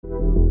It's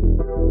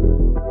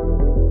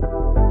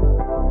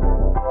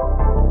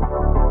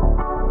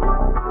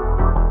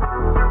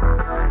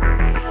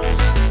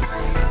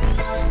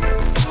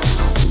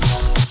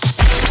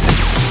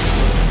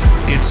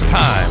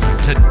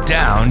time to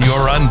down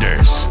your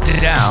unders.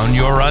 Down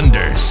your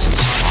unders.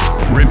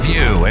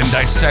 Review and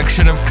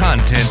dissection of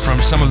content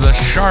from some of the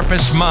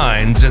sharpest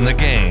minds in the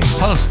game.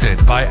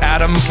 Hosted by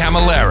Adam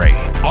Camilleri.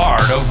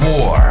 Art of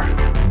War.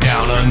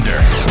 Down Under.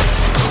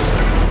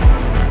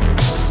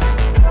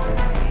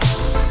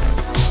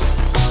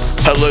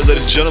 Hello,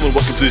 ladies and gentlemen.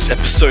 Welcome to this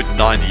episode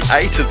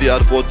 98 of the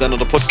Art of War Down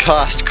Under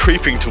podcast,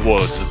 creeping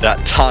towards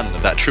that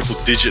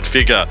triple-digit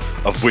figure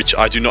of which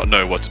I do not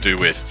know what to do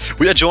with.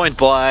 We are joined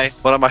by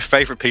one of my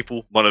favorite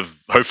people, one of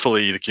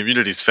hopefully the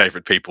community's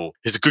favorite people.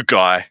 He's a good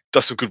guy,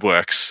 does some good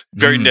works,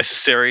 very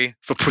necessary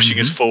for pushing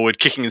us forward,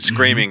 kicking and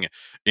screaming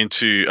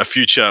into a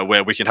future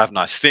where we can have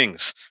nice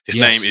things. His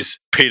name is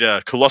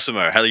Peter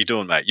Colosimo. How are you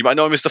doing, mate? You might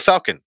know him as the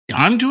Falcon.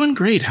 I'm doing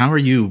great. How are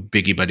you,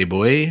 Biggie Buddy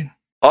Boy?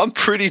 I'm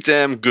pretty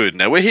damn good.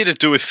 Now, we're here to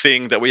do a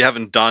thing that we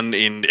haven't done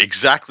in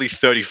exactly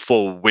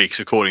 34 weeks,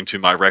 according to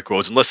my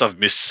records, unless I've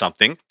missed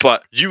something.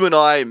 But you and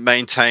I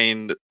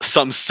maintain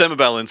some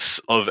semblance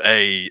of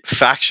a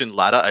faction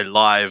ladder, a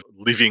live,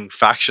 living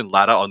faction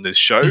ladder on this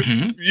show.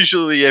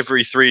 Usually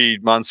every 3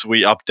 months,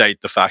 we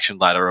update the faction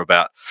ladder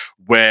about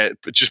where,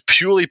 just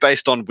purely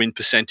based on win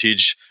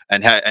percentage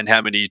and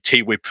how many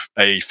T-whip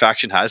a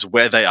faction has,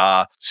 where they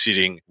are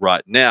sitting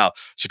right now.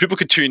 So people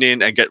could tune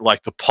in and get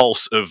like the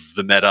pulse of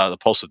the meta, the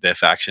pulse of their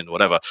faction,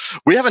 whatever.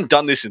 We haven't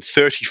done this in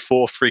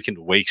 34 freaking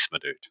weeks, my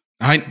dude.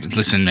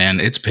 Listen, man,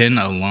 it's been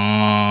a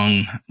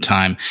long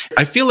time.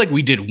 I feel like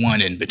we did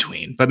one in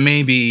between, but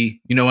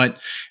maybe, you know what?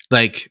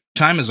 Like,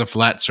 time is a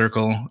flat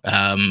circle,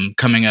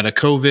 coming out of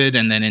COVID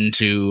and then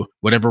into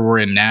whatever we're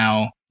in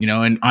now, you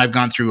know, and I've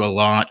gone through a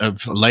lot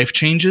of life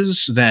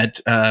changes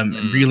that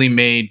really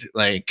made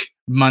like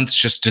months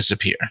just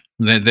disappear.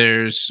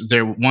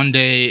 There one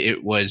day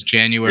it was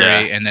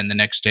January and then the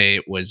next day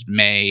it was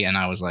May, and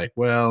I was like,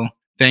 well,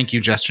 thank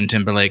you, Justin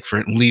Timberlake, for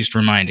at least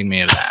reminding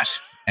me of that.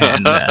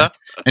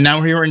 And now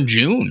we're here in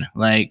June.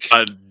 Like,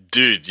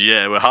 dude,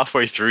 yeah, we're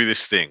halfway through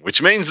this thing,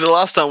 which means the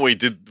last time we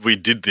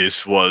did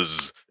this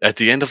was at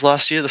the end of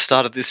last year, the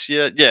start of this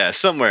year. Yeah,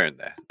 somewhere in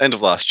there. End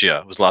of last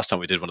year was the last time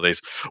we did one of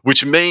these,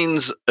 which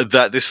means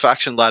that this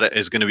faction ladder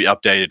is going to be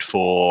updated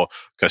for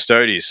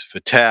Custodes, for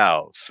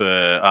Tau, for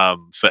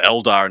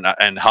Eldar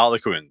and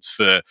Harlequins,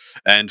 for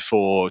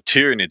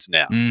Tyranids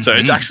now. So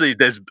it's actually,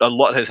 there's a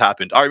lot has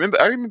happened. I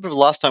remember the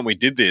last time we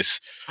did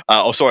this.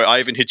 I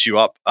even hit you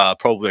up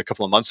probably a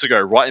couple of months ago,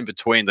 right in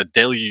between the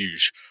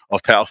deluge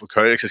of powerful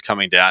codexes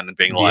coming down and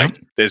being like,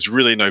 there's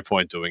really no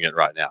point doing it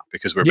right now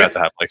because we're about to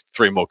have like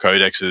 3 more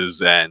codexes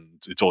and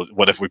it's all,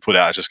 whatever we put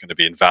out is just going to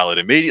be invalid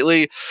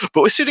immediately.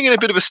 But we're sitting in a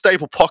bit of a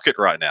stable pocket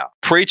right now.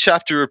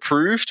 Pre-chapter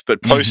approved,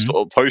 but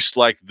post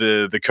like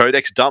the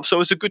codex dump.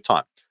 So it's a good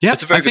time. Yeah,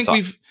 it's a very good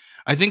time.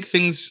 I think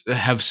things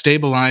have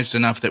stabilized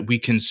enough that we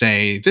can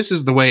say this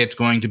is the way it's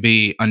going to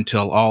be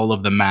until all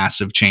of the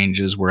massive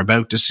changes we're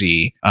about to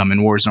see in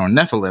Warzone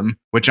Nephilim,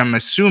 which I'm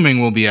assuming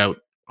will be out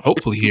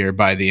hopefully here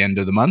by the end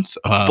of the month,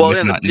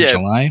 if not in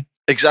July.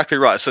 Exactly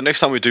right. So next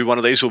time we do one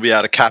of these, we'll be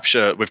able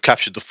to we've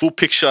captured the full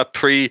picture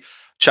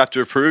pre-chapter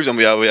approved, and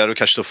we'll be able to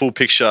catch the full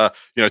picture,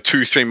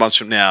 2-3 months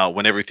from now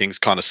when everything's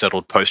kind of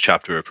settled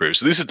post-chapter approved.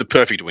 So this is the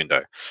perfect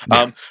window.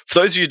 For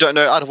those of you who don't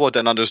know, Art of War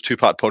Down Under is a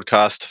 2-part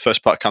podcast.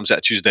 First part comes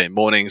out Tuesday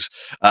mornings,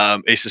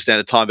 Eastern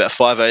Standard Time, about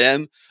 5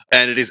 a.m.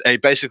 And it is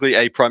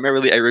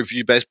primarily a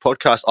review-based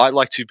podcast. I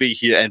like to be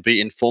here and be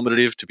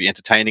informative, to be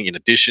entertaining in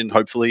addition,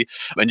 hopefully.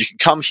 And you can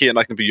come here and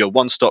I can be your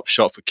one-stop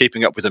shop for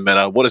keeping up with the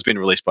meta, what has been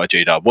released by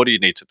GW, what do you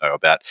need to know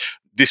about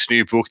this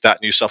new book,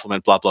 that new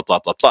supplement, blah, blah, blah,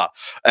 blah, blah.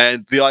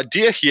 And the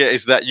idea here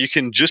is that you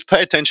can just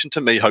pay attention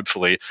to me,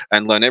 hopefully,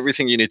 and learn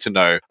everything you need to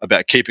know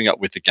about keeping up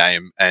with the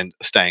game and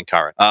staying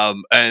current.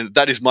 And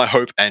that is my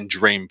hope and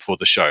dream for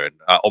the show.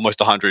 Almost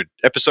 100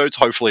 episodes.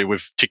 Hopefully,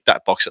 we've ticked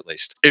that box at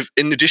least. If,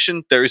 in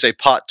addition, there is a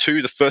part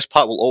 2. The first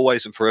part will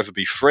always and forever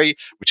be free,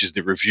 which is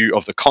the review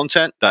of the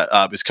content that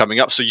is coming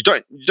up. So you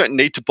don't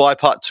need to buy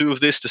part 2 of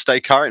this to stay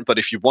current, but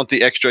if you want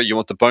the extra, you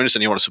want the bonus,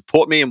 and you want to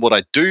support me in what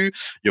I do,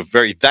 you're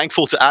very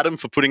thankful to Adam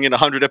for putting in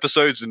 100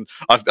 episodes, and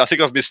I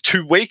think I've missed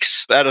 2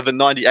 weeks out of the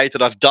 98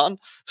 that I've done,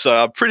 so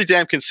I'm pretty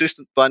damn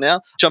consistent by now.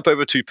 Jump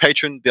over to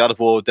Patreon, The Art of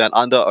War Down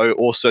Under,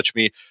 or search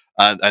me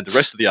and the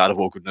rest of the Art of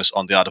War goodness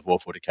on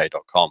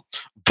theartofwar40k.com.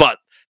 But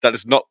that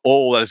is not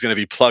all that is going to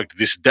be plugged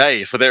this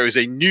day, for there is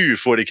a new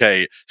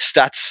 40k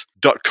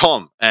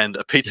stats.com, and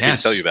Pete's going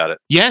to tell you about it.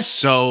 Yes,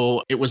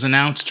 so it was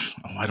announced,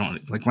 I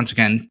don't like, once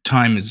again,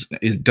 time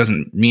it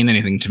doesn't mean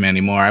anything to me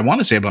anymore. I want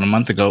to say about a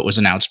month ago it was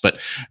announced, but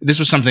this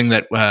was something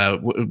that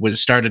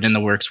was started in the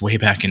works way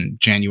back in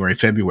January,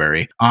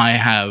 February. I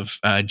have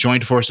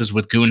joined forces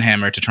with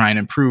Goonhammer to try and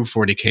improve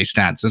 40K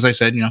stats. As I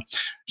said,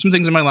 some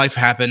things in my life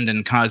happened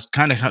and caused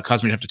me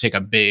to have to take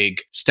a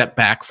big step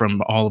back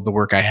from all of the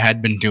work I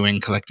had been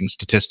doing, collecting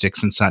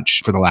statistics and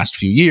such for the last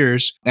few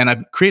years. And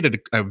I've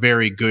created a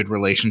very good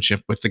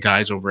relationship with the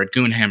guys over at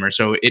Goonhammer.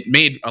 So it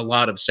made a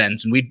lot of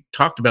sense. And we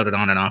talked about it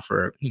on and off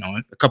for,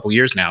 a couple of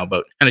years now,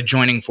 about kind of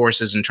joining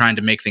forces and trying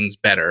to make things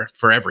better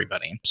for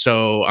everybody.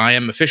 So I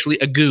am officially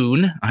a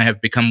goon. I have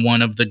become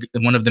one of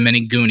the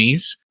many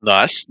goonies.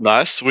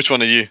 Nice. Which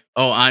one are you?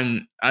 Oh,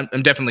 I'm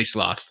definitely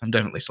Sloth. I'm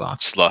definitely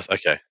Sloth. Sloth.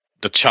 Okay.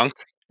 The chunk.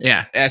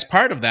 Yeah. As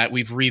part of that,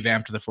 we've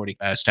revamped the 40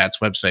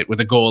 Stats website with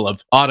a goal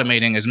of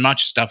automating as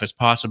much stuff as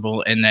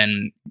possible, and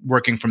then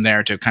working from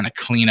there to kind of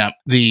clean up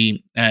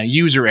the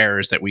user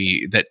errors that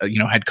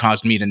had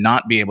caused me to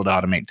not be able to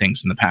automate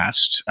things in the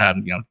past.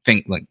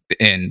 Think like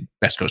in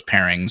Best Coast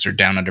pairings or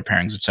Down Under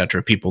pairings,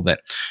 etc. People that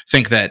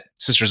think that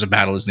Sisters of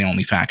Battle is the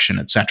only faction,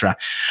 etc.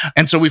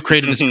 And so we've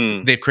created this.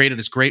 They've created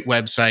this great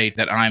website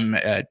that I'm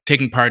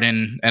taking part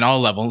in at all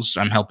levels.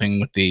 I'm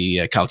helping with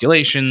the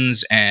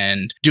calculations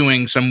and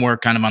doing some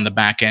work kind of on the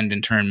back end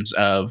in terms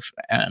of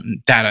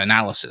data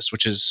analysis,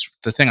 which is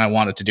the thing I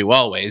wanted to do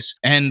always.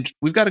 And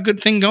we've got a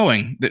good thing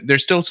going.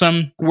 There's still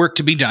some work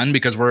to be done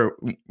because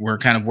we're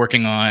kind of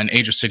working on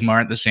Age of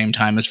Sigmar at the same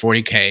time as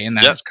 40K, and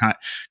that's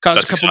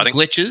caused a couple of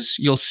glitches.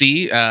 You'll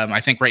see. I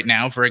think right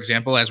now, for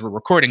example, as we're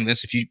recording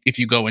this, if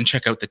you go and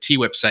check out the T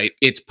website,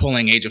 it's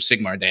pulling Age of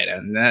Sigmar data,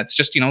 and that's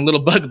just a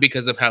little bug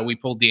because of how we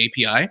pulled the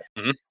API,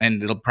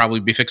 and it'll probably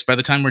be fixed by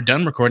the time we're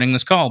done recording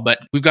this call. But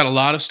we've got a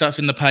lot of stuff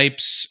in the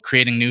pipes,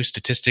 creating new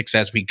statistics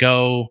as we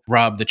go.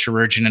 Rob the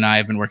Chirurgeon and I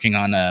have been working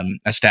on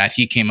a stat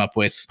he came up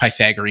with,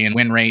 Pythagorean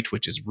win rate,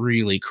 which is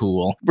really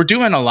cool. We're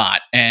doing a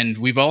lot, and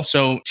we've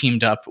also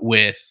teamed up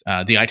with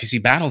the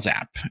ITC Battles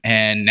app,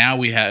 and now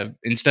we have,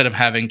 instead of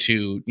having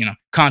to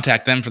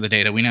contact them for the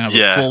data, we now have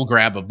a full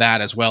grab of that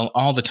as well,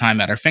 all the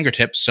time at our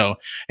fingertips. So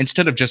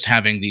instead of just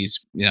having these,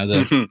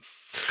 the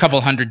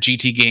couple hundred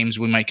GT games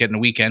we might get in a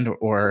weekend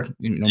or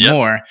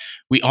more,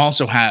 we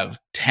also have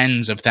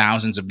tens of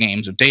thousands of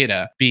games of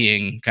data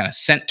being kind of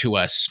sent to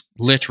us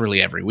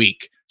literally every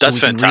week. So we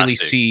can really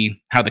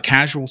see how the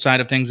casual side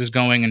of things is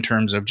going in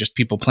terms of just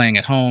people playing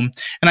at home.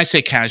 And I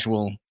say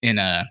casual in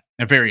a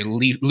very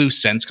loose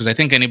sense, because I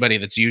think anybody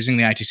that's using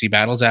the ITC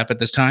Battles app at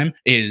this time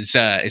is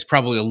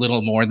probably a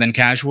little more than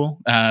casual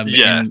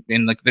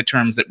in like the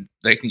terms that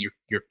I think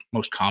your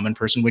most common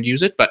person would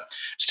use it. But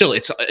still,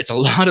 it's a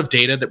lot of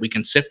data that we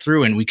can sift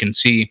through, and we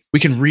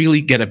can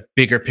really get a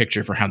bigger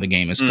picture for how the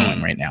game is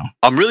going right now.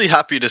 I'm really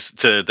happy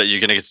that you're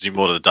going to get to do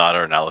more of the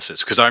data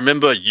analysis, because I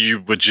remember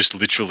you were just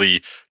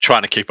literally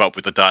trying to keep up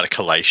with the data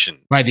collation.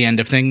 By the end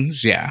of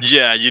things, yeah.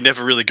 Yeah, you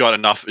never really got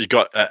enough. You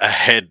got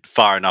ahead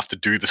far enough to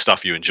do the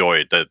stuff you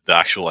enjoyed, the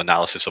actual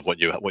analysis of what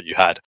you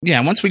had. Yeah,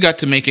 once we got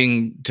to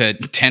making to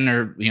 10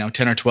 or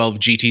 12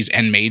 GTs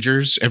and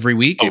majors every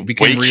week, it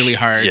became really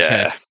hard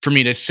for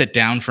me to sit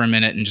down for a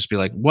minute and just be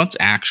like, what's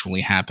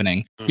actually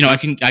happening?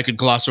 I could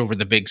gloss over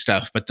the big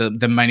stuff, but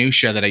the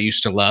minutia that I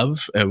used to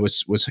love I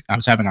was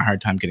having a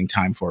hard time getting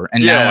time for,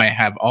 and now I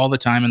have all the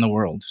time in the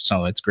world,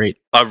 so it's great.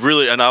 I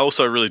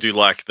also really do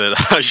like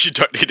that you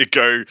don't need to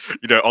go,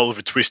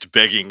 Oliver Twist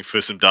begging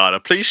for some data.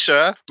 Please,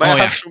 sir, may I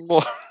have some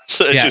more?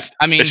 So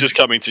it's just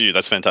coming to you.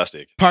 That's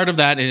fantastic. Part of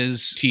that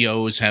is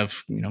TOs have,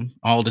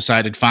 all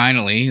decided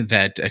finally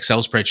that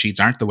Excel spreadsheets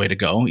aren't the way to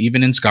go,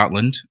 even in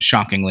Scotland,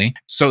 shockingly.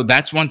 So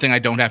that's one thing I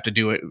don't have to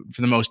do it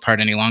for the most part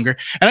any longer.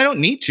 And I don't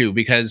need to,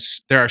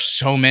 because there are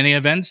so many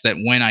events that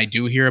when I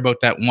do hear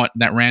about that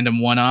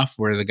random one-off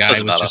where the guy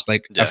was just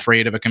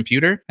afraid of a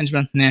computer, and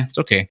just it's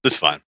okay. It's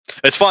fine.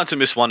 It's fine to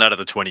miss one out of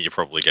the 20 you're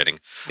probably getting.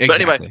 Exactly. But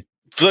anyway,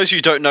 for those of you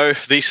who don't know,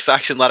 these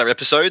Faction Ladder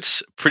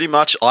episodes, pretty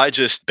much I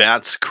just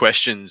bounce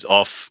questions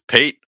off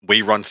Pete.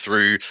 We run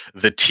through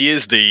the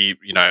tiers, the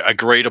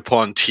agreed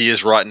upon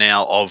tiers right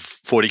now of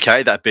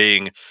 40K, that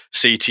being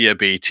C tier,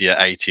 B tier,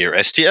 A tier,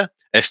 S tier.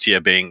 S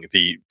tier being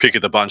the pick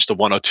of the bunch, the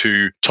one or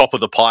two top of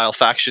the pile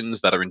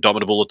factions that are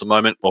indomitable at the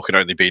moment or can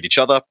only beat each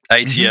other.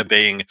 A tier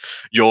being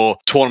your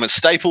tournament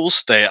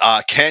staples. They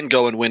can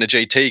go and win a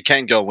GT,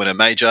 can go and win a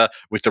major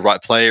with the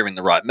right player in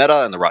the right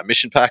meta and the right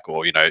mission pack,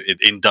 or in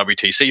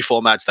WTC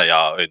formats they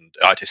are, in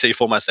ITC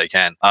formats they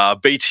can.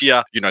 B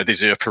tier,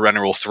 these are your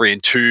perennial 3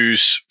 and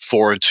 2s,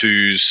 4 and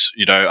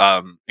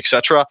 2s,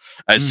 etc.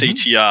 And C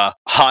tier,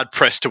 hard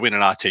pressed to win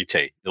an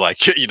RTT.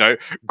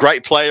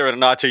 Great player and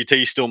an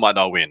RTT still might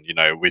not win,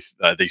 with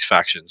these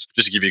factions,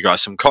 just to give you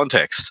guys some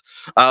context.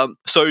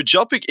 So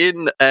jumping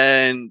in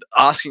and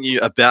asking you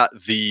about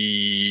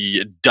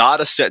the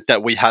data set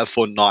that we have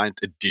for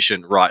 9th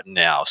edition right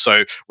now.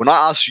 So when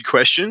I ask you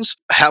questions,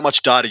 how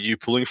much data are you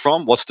pulling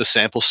from? What's the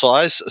sample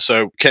size?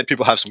 So can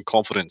people have some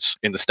confidence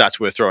in the stats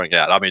we're throwing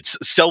out? I mean,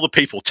 sell the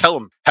people, tell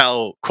them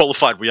how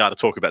qualified we are to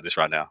talk about this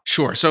right now.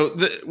 Sure. So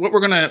what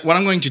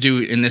I'm going to do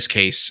in this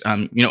case,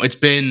 it's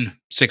been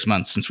 6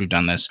 months since we've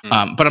done this,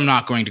 but I'm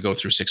not going to go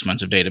through 6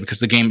 months of data because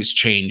the game has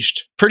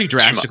changed pretty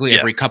drastically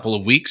every couple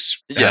of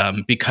weeks.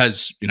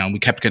 Because we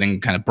kept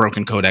getting kind of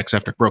broken codex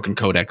after broken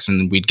codex,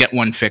 and we'd get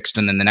one fixed,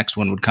 and then the next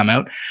one would come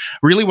out.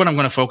 Really, what I'm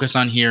going to focus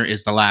on here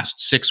is the last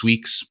 6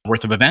 weeks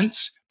worth of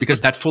events,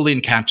 because that fully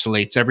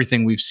encapsulates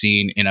everything we've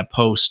seen in a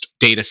post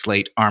data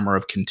slate Armor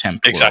of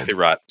Contempt Exactly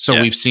world. right.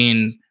 So we've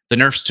seen the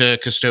nerfs to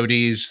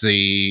Custodes,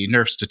 the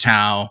nerfs to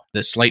Tau,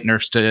 the slight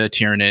nerfs to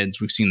Tyranids.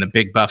 We've seen the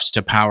big buffs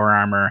to Power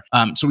Armor.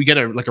 So we get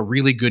a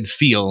really good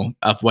feel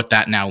of what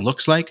that now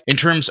looks like. In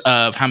terms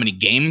of how many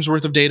games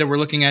worth of data we're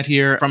looking at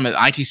here, from an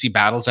ITC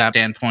Battles app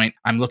standpoint,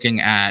 I'm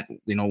looking at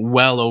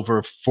well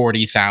over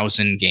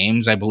 40,000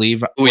 games, I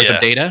believe, worth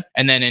of data.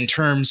 And then in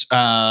terms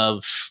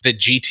of the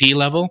GT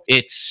level,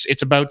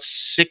 it's about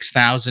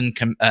 6,000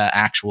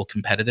 actual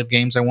competitive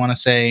games, I want to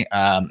say.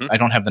 I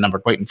don't have the number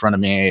quite in front of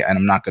me, and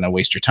I'm not going to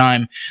waste your time.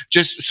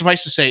 Just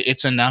suffice to say,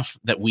 it's enough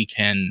that we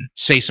can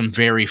say some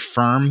very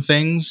firm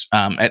things,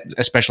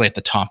 especially at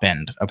the top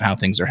end of how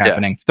things are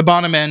happening. The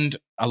bottom end,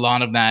 a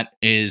lot of that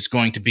is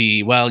going to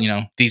be,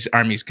 these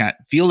armies kind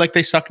of feel like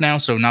they suck now,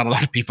 so not a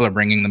lot of people are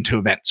bringing them to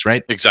events,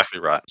 right? Exactly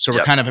right. So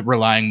we're kind of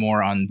relying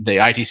more on the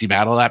ITC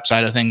Battle app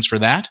side of things for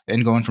that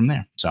and going from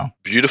there. So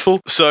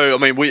beautiful. So,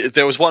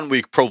 there was one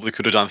we probably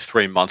could have done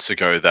 3 months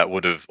ago that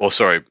would have,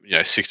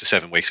 6 to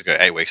 7 weeks ago,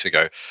 8 weeks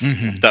ago,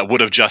 that would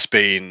have just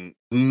been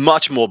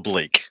much more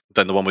bleak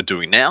than the one we're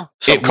doing now.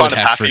 So I'm kind of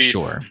happy. For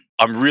sure.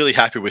 I'm really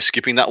happy we're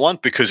skipping that one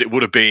because it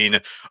would have been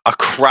a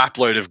crap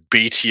load of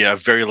B tier,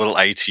 very little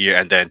A tier,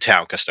 and then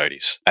Town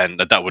Custodes, and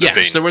that would have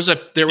been. There was a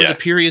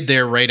period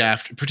there right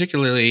after,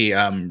 particularly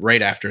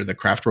right after the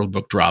Craft World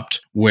book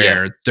dropped,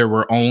 where there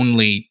were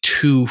only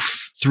 2,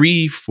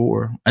 3,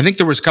 4. I think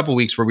there was a couple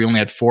weeks where we only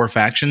had 4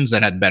 factions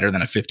that had better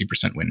than a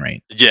 50% win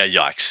rate. Yeah,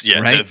 yikes! Yeah,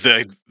 right?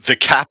 The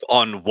cap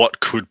on what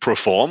could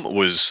perform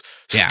was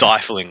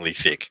stiflingly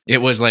thick.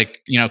 It was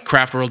like,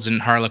 Craft Worlds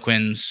and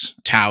Harlequins,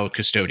 Tau,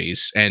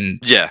 Custodes, and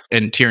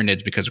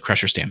Tyranids because of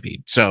Crusher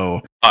Stampede.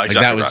 So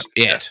that was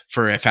it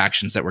for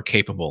factions that were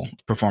capable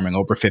of performing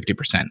over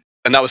 50%.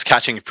 And that was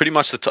catching pretty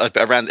much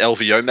around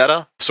LVO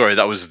meta. Sorry,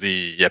 that was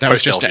the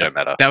post LVO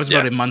meta. That was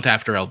about a month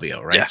after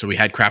LVO, right? Yeah. So we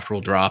had Craft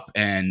World drop,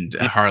 and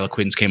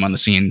Harlequins came on the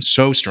scene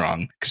so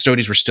strong.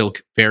 Custodes were still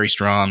very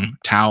strong.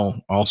 Tau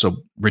also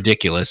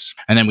ridiculous.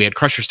 And then we had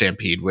Crusher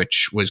Stampede,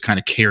 which was kind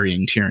of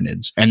carrying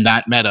Tyranids. And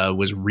that meta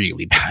was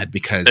really bad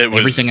because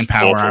everything in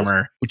Power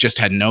Armor just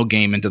had no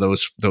game into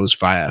those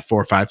 4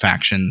 or 5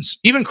 factions.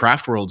 Even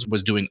Craft Worlds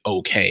was doing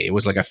okay. It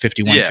was like a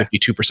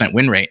 52%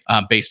 win rate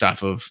based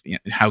off of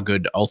how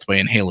good Ultway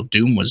and Hail of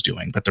Doom was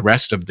doing. But the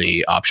rest of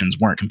the options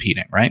weren't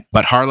competing, right?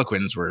 But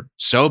Harlequins were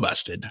so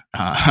busted.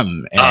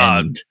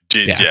 My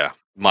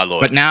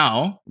lord. But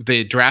now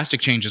the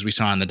drastic changes we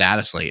saw in the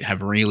data slate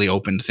have really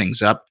opened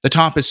things up. The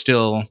top is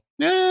still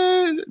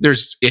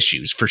there's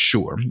issues for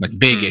sure, like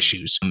big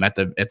issues at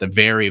the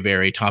very,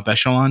 very top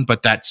echelon.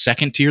 But that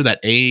second tier, that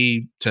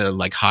A to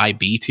like high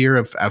B tier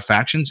of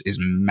factions is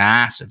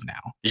massive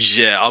now.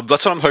 Yeah,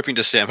 that's what I'm hoping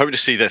to see. I'm hoping to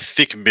see the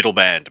thick middle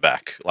band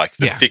back, like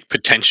the thick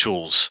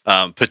potential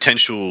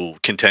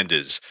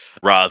contenders,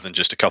 rather than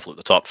just a couple at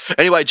the top.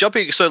 Anyway,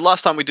 so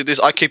last time we did this,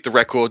 I keep the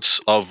records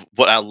of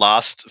what our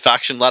last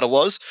faction ladder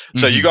was.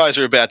 So you guys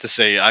are about to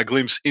see a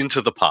glimpse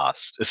into the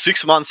past.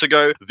 6 months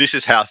ago, this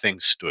is how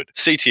things stood.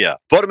 C tier,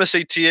 bottom of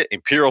C tier,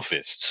 Imperial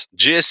Fists,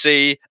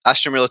 GSC,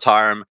 Astra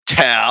Militarum,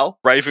 Tau,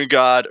 Raven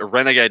Guard,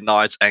 Renegade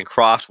Knights, and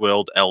Craft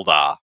World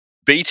Eldar.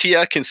 B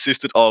tier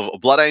consisted of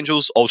Blood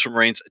Angels,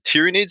 Ultramarines,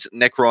 Tyranids,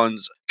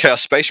 Necrons,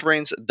 Chaos Space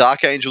Marines,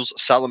 Dark Angels,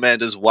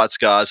 Salamanders, White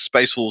Scars,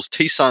 Space Wolves,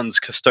 T-Suns,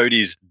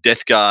 Custodes,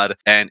 Death Guard,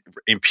 and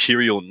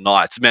Imperial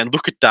Knights. Man,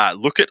 look at that.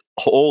 Look at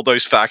all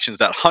those factions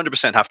that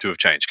 100% have to have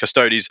changed.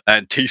 Custodes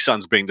and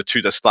T-Suns being the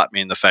two that slapped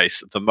me in the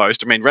face the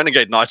most. I mean,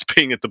 Renegade Knights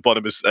being at the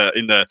bottom,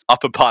 in the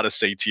upper part of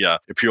C tier,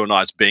 Imperial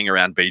Knights being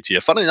around B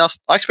tier. Funnily enough,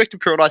 I expect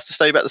Imperial Knights to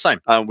stay about the same,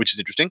 which is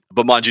interesting.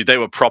 But mind you, they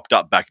were propped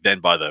up back then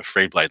by the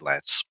Freeblade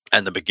Lance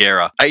and the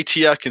Bagheera. A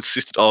tier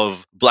consisted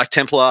of Black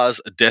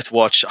Templars, Death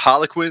Watch,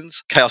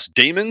 Harlequins, Chaos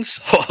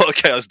Demons,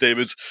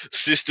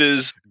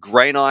 Sisters,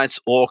 Grey Knights,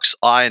 Orcs,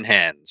 Iron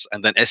Hands.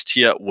 And then S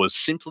tier was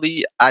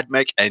simply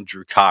Admech and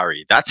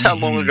Drukhari. That's how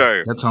long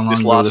ago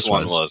this last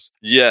one was.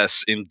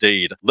 Yes,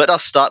 indeed. Let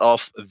us start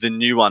off the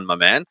new one, my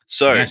man.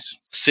 So,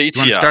 C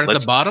tier. Start at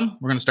the bottom?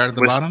 We're going to start at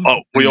the bottom? Oh,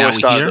 we always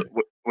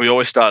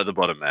start at the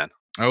bottom, man.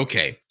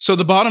 Okay. So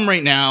the bottom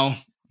right now,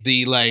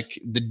 the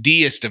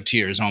D-est of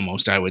tiers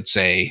almost, I would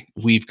say.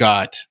 We've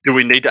got... Do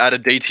we need to add a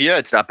D tier?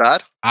 It's that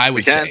bad? I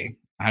would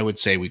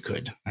say we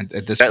could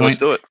at this point. Let's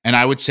do it. And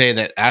I would say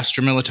that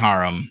Astra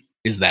Militarum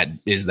is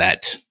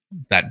that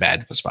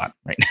bad of a spot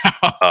right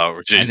now.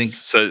 Oh, geez. I think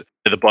so.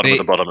 At the bottom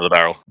of the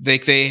barrel.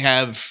 They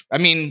have,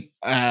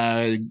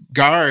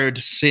 Guard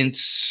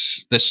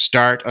since the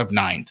start of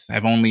 9th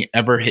have only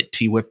ever hit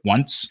T-Whip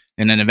once.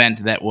 in an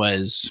event that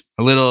was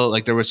a little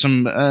like there was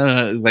some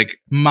like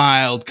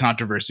mild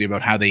controversy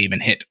about how they even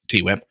hit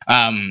T-Whip.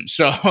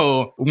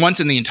 So once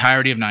in the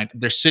entirety of 9,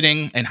 they're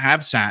sitting and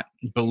have sat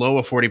below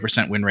a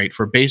 40% win rate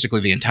for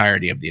basically the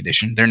entirety of the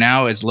edition. They're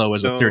now as low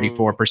as a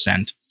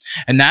 34%.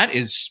 And that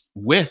is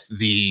with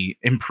the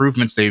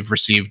improvements they've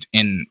received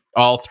in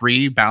all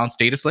 3 balanced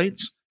data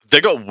slates. They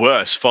got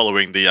worse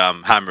following the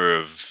Hammer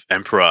of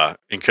Emperor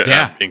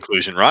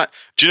inclusion, right?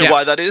 Do you know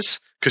why that is?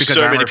 Because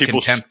so many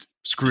people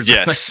screwed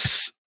them.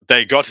 Yes,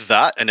 they got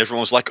that, and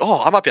everyone was like,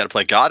 "Oh, I might be able to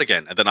play Guard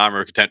again." And then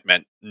Armor of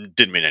Contempt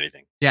didn't mean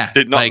anything. Yeah,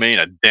 did not mean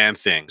a damn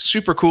thing.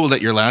 Super cool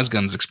that your las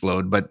guns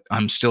explode, but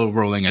I'm still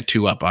rolling a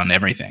 2-up on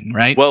everything,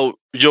 right? Well,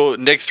 your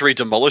neg 3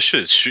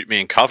 demolishers shoot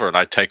me in cover, and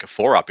I take a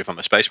 4-up if I'm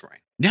a Space Marine.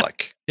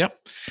 Yeah.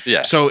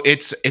 Yeah. So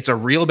it's a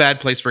real bad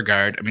place for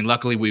Guard. I mean,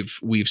 luckily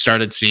we've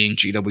started seeing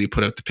GW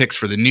put out the picks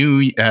for the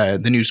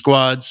new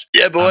squads.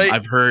 Yeah, boy.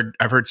 I've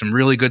heard some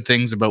really good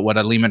things about what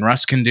a Lehman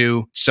Russ can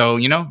do. So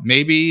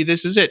maybe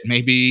this is it.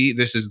 Maybe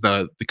this is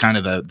the kind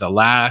of the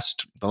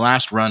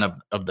last run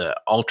of the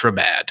ultra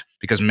bad,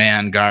 because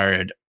man,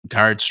 Guard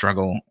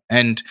struggle.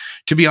 And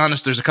to be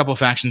honest, there's a couple of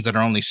factions that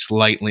are only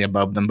slightly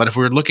above them. But if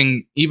we're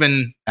looking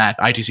even at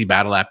ITC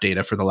Battle App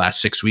data for the last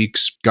 6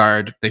 weeks,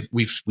 Guard,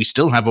 we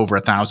still have over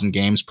 1,000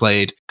 games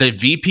played. The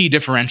VP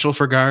differential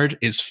for Guard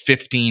is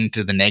 15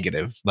 to the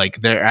negative.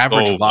 Like their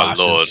average loss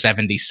is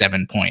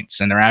 77 points,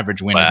 and their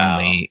average win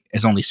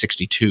is only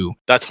 62.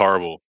 That's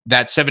horrible.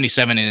 That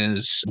 77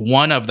 is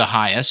one of the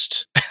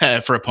highest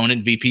for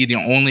opponent VP.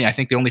 I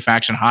think the only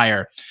faction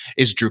higher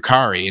is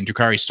Drukhari, and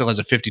Drukhari still has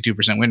a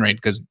 52% win rate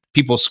because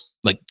people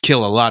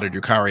kill a lot of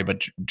Drukhari,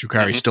 but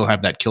Drukhari still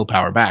have that kill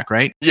power back,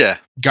 right? Yeah.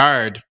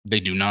 Guard,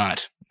 they do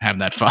not have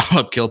that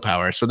follow-up kill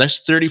power. So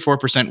that's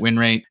 34% win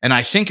rate. And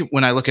I think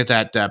when I look at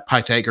that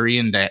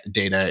Pythagorean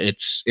data,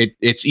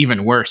 it's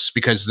even worse,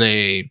 because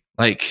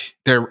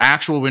their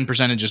actual win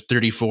percentage is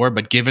 34,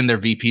 but given their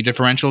VP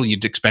differential,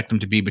 you'd expect them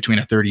to be between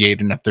a 38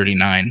 and a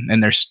 39.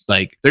 And they're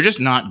just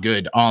not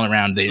good all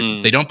around.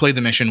 They don't play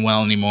the mission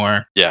well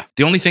anymore. Yeah.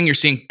 The only thing you're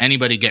seeing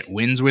anybody get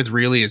wins with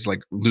really is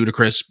like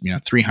ludicrous,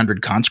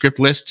 300 conscript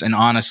lists. And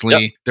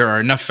honestly, there are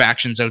enough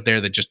factions out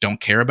there that just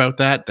don't care about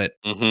that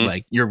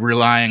you're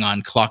relying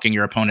on clocking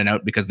your opponent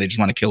out because they just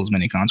want to kill as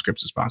many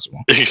conscripts as possible.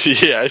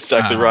 Yeah,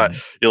 exactly right.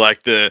 You're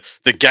like the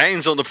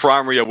gains on the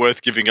primary are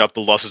worth giving up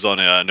the losses on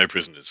no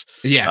prisoners.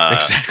 Yeah,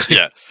 exactly.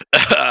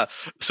 Yeah.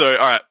 So,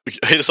 all right,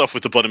 hit us off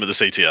with the bottom of the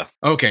C tier.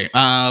 Okay.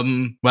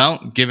 Well,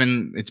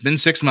 given it's been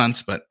 6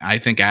 months, but I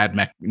think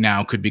AdMech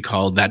now could be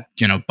called that,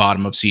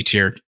 bottom of C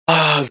tier.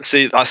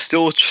 See, I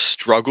still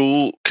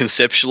struggle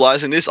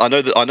conceptualizing this. I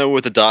know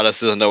what the data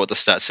says, I know what the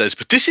stat says,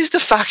 but this is the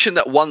faction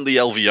that won the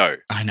LVO.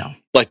 I know.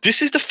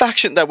 This is the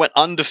faction that went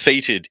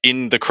undefeated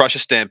in the Crusher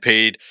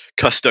Stampede,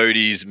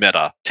 Custodes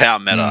meta,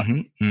 Town meta.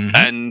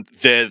 And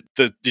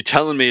you're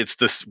telling me it's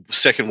the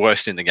second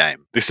worst in the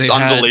game. This is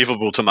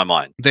unbelievable to my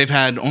mind. They've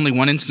had only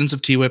one instance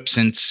of T-Whip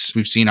since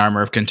we've seen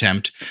Armor of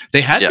Contempt.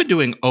 They had been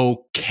doing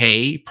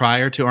okay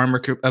prior to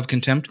Armor of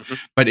Contempt,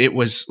 but it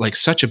was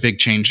such a big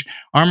change.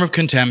 Armor of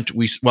Contempt,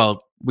 we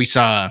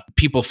saw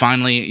people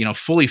finally,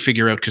 fully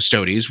figure out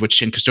Custodes,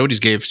 which in Custodes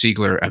gave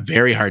Siegler a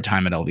very hard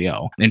time at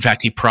LVO. In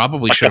fact, he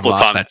probably should have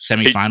lost that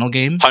semifinal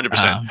game.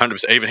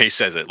 100%. Even he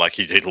says it,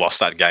 he'd lost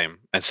that game,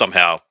 and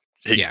somehow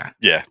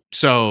Yeah.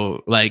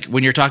 So,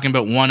 when you're talking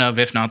about one of,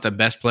 if not the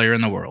best player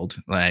in the world,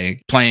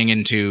 playing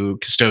into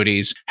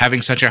Custodes,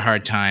 having such a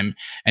hard time,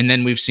 and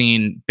then we've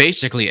seen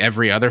basically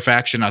every other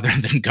faction other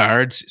than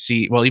Guards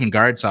even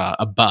Guards saw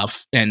a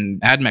buff,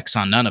 and AdMech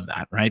saw none of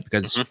that, right?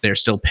 Because they're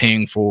still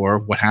paying for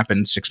what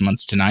happened 6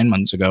 months to 9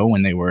 months ago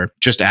when they were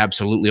just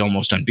absolutely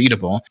almost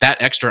unbeatable. That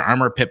extra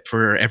armor pip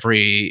for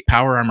every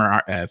power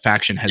armor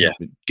faction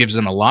gives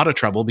them a lot of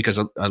trouble, because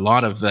a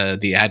lot of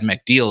the AdMech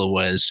deal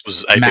was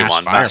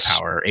mass firepower.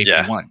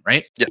 AP1,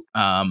 right?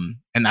 Yeah.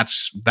 And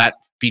that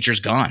feature's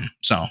gone.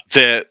 So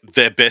their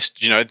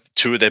best,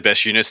 two of their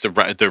best units,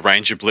 the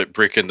Ranger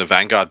brick and the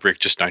Vanguard brick,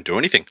 just don't do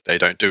anything. They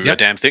don't do a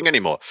damn thing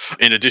anymore.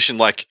 In addition,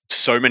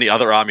 so many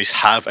other armies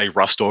have a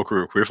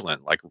Rustalker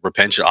equivalent.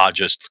 Repentia are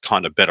just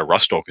kind of better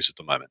Rustalkers at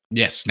the moment.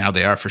 Yes, now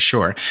they are for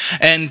sure.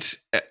 And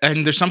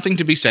there's something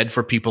to be said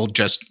for people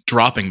just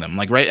dropping them.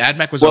 Right?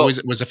 AdMech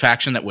was a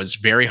faction that was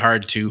very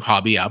hard to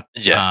hobby up.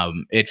 Yeah.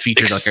 It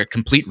featured a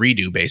complete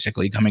redo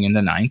basically coming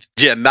into 9th.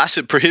 Yeah,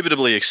 massive,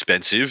 prohibitively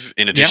expensive,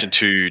 in addition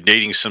to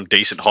needing some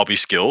decent hobby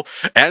skill,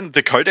 and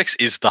the codex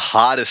is the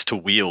hardest to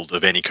wield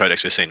of any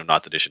codex we've seen in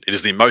 9th edition. It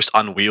is the most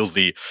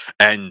unwieldy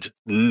and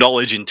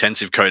knowledge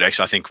intensive codex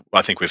I think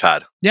we've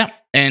had. Yeah.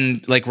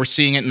 And we're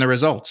seeing it in the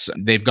results.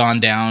 They've gone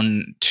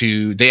down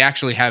to, they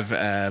actually have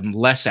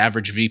less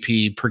average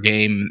VP per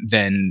game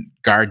than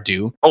Guard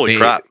do. Holy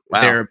crap.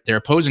 Wow. Their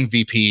opposing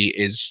VP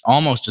is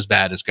almost as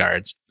bad as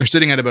Guards. They're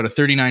sitting at about a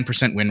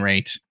 39% win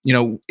rate.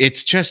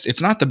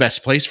 It's not the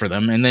best place for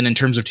them. And then in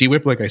terms of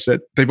T-Whip, like I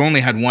said, they've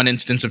only had one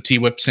instance of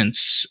T-Whip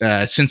since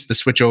the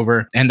switch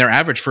over, and their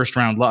average first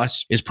round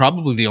loss is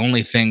probably the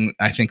only thing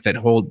I think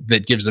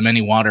that gives them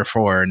any water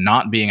for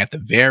not being at the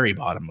very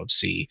bottom of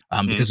C,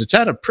 because it's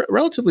at a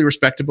relatively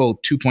respectable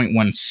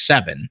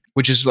 2.17,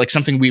 which is like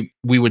something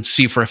we would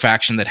see for a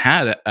faction that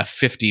had a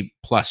 50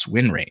 plus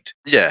win rate.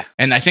 Yeah.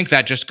 And I think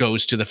that just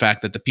goes to the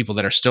fact that the people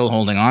that are still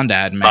holding on to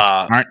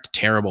AdMech aren't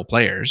terrible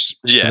players.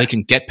 Yeah. So they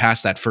can get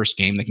past that first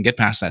game. They can get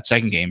past that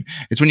second game.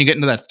 It's when you get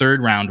into that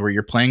third round where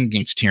you're playing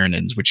against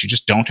Tyranids, which you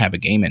just don't have a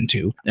game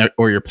into,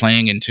 or you're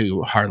playing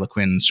into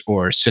Harlequins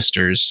or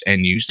Sisters,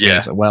 and you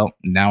say, well,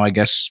 now I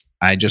guess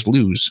I just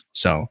lose.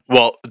 So,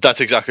 well, that's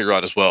exactly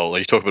right as well. Like,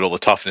 you talk about all the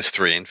toughness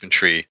 3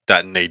 infantry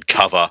that need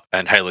cover,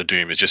 and Halo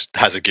Doom is just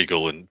has a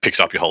giggle and picks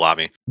up your whole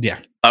army. Yeah.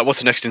 What's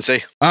the next in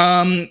C?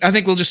 I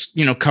think we'll just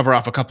cover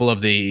off a couple of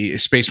the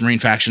Space Marine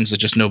factions that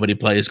just nobody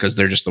plays because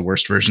they're just the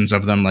worst versions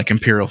of them. Like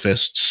Imperial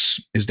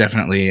Fists is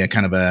definitely a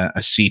kind of a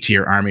C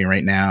tier army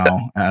right now.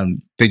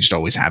 They just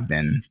always have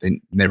been. They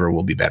never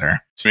will be better.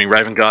 So you mean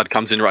Raven Guard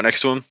comes in right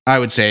next to him? I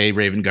would say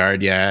Raven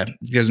Guard, yeah,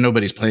 because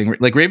nobody's playing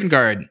like Raven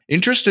Guard.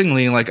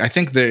 Interestingly, like I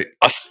think they're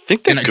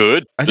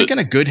good. I think in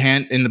a good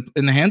hand in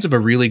the hands of a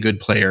really good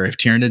player, if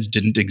Tyranids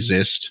didn't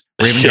exist,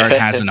 Raven Guard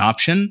has an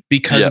option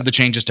because of the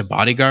changes to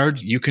Bodyguard.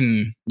 You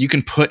can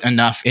put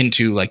enough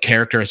into like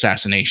character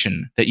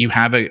assassination that you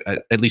have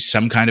at least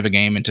some kind of a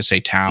game into say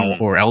Tau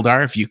or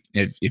Eldar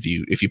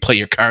if you play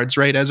your cards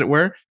right, as it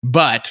were.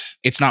 But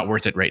it's not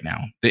worth it right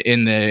now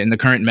in the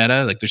current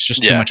meta. Like there's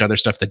just too much other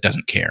stuff that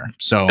doesn't care.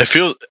 So it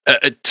feels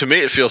to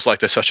me it feels like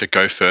they're such a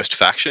go first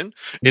faction.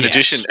 In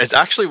addition, it's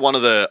actually one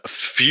of the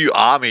few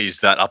armies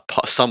that are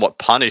somewhat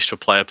punished for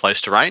player place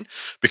terrain,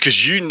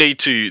 because you need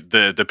to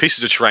the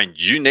pieces of terrain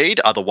you need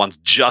are the ones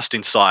just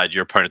inside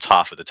your opponent's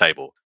half of the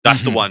table.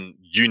 That's the one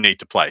you need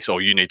to place,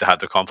 or you need to have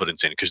the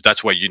confidence in, because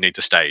that's where you need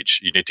to stage.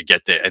 You need to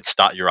get there and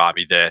start your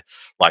army there,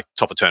 like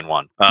top of turn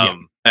 1.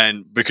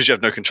 And because you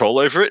have no control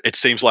over it, it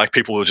seems like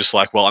people are just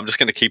like, well, I'm just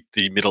going to keep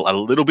the middle a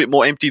little bit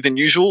more empty than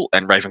usual,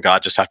 and Raven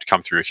Guard just have to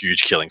come through a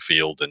huge killing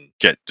field and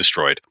get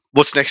destroyed.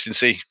 What's next in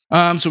C?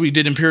 So we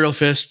did Imperial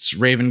Fists,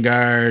 Raven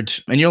Guard,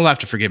 and you'll have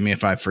to forgive me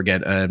if I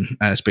forget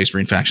a Space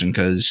Marine faction,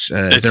 because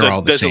they're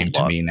all the same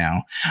to me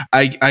now.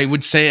 I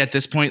would say at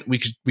this point we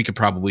could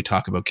probably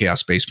talk about Chaos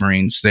Space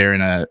Marines. They're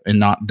in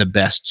not the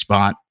best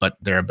spot, but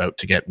they're about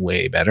to get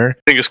way better.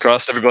 Fingers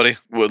crossed, everybody.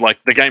 Like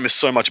the game is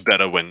so much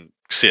better when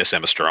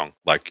CSM is strong.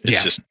 Like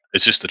it's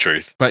just the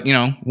truth. But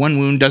one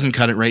wound doesn't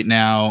cut it right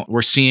now.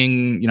 We're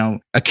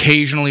seeing,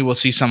 occasionally we'll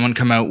see someone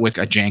come out with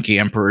a janky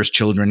Emperor's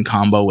Children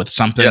combo with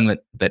something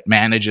that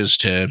manages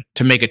to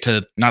make it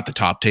to not the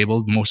top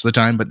table most of the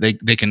time, but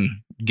they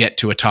can get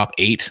to a top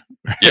 8.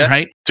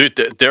 Right? Dude,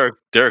 there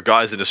are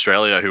guys in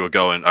Australia who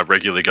are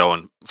regularly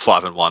going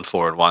 5-1,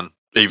 4-1.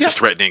 Even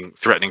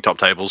threatening top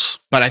tables.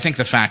 But I think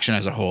the faction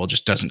as a whole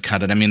just doesn't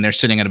cut it. I mean, they're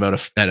sitting at about a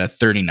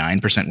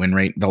 39% win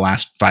rate the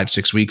last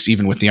 5-6 weeks,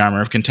 even with the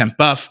Armor of Contempt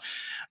buff.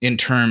 In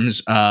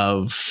terms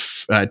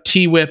of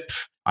T-Whip,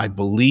 I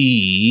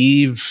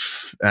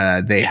believe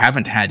they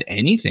haven't had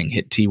anything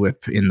hit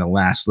T-Whip in the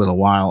last little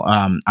while.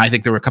 I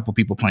think there were a couple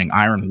people playing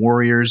Iron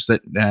Warriors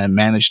that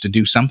managed to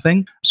do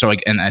something. So,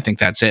 and I think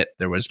that's it.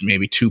 There was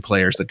maybe 2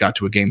 players that got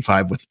to a Game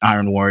 5 with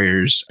Iron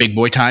Warriors Big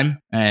Boy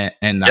time,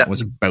 and that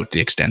was about the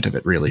extent of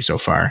it really so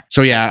far.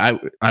 So yeah,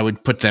 I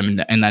would put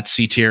them in that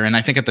C tier. And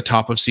I think at the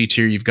top of C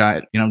tier, you've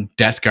got,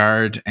 Death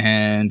Guard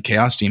and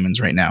Chaos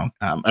Demons right now.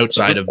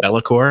 Outside of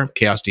Be'lakor,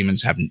 Chaos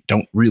Demons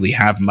don't really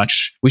have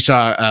much. We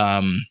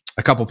saw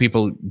a couple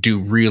people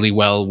do really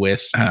well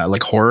with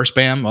like horror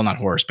spam. Well, not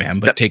horror spam,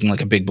 but taking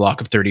like a big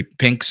block of 30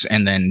 pinks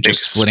and then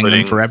just splitting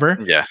them forever.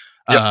 Yeah.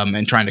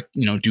 And trying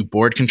to, do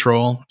board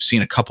control. I've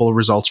seen a couple of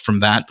results from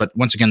that, but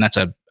once again, that's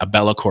a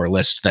Be'lakor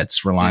list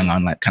that's relying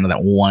on that kind of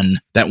that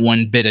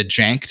one bit of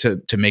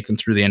jank to make them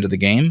through the end of the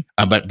game.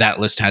 But that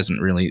list has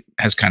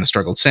kind of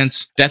struggled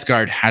since. Death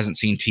Guard hasn't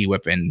seen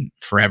T-Whip in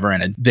forever,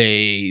 and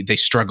they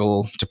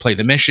struggle to play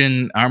the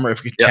mission. Armor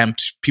of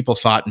Contempt, people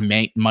thought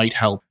might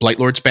help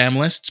Blightlord spam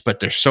lists,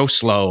 but they're so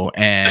slow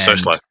and they're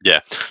so slow.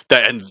 Yeah,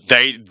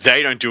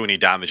 they don't do any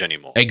damage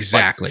anymore.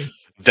 Exactly. Like,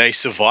 they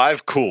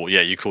survive, cool. Yeah,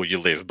 you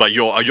live. But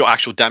your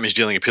actual damage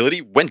dealing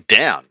ability went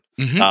down.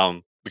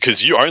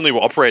 Because you only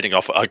were operating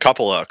off a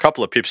couple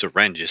of pips of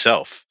rend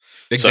yourself.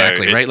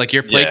 Exactly, so right? Like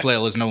your plague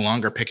flail is no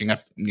longer picking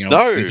up,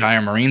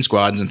 entire Marine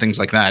squads and things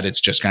like that.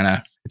 It's just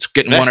it's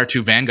getting 1 or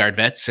 2 Vanguard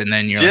vets, and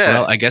then you're like,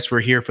 well, I guess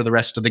we're here for the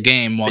rest of the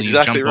game while you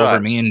jump over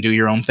me and do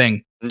your own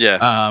thing.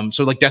 Yeah.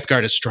 So like Death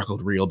Guard has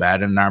struggled real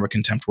bad in an Armor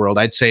Contempt world.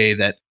 I'd say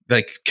that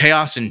like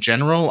Chaos in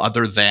general,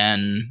 other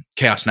than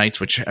Chaos Knights,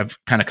 which have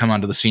kind of come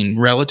onto the scene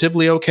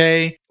relatively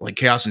okay, like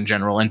Chaos in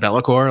general and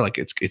Be'lakor, like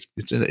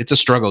it's a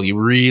struggle. You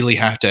really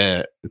have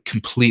to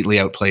completely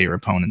outplay your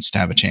opponents to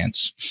have a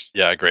chance.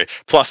 Yeah, I agree.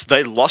 Plus,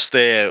 they lost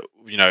their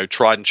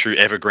tried and true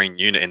evergreen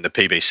unit in the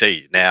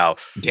PBC. Now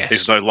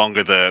is no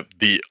longer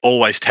the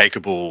always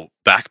takeable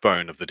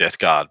backbone of the Death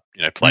Guard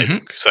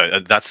playbook. So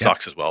that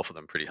sucks as well for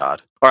them pretty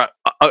hard. All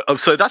right,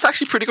 so that's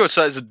actually pretty good.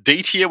 So as a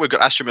D tier, we've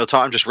got Astra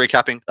Militarum, just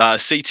recapping.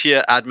 C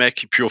tier,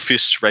 Admech, Pure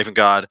Fists, Raven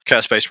Guard,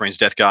 Chaos Space Marines,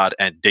 Death Guard,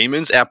 and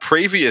Demons. Our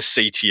previous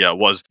C tier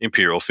was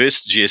Imperial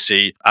Fist,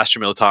 GSC,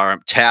 Astra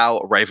Militarum,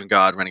 Tau, Raven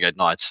Guard, Renegade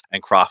Knights,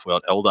 and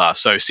Craftworld Eldar.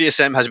 So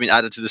CSM has been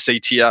added to the C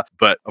tier,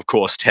 but of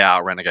course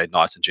Tau, Renegade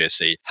Knights, and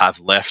GSC have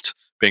left,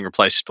 being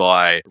replaced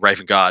by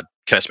Raven Guard,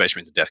 Chaos Space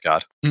Marines, and Death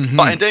Guard.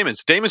 Oh, and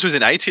Demons. Demons was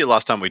in A tier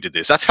last time we did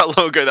this. That's how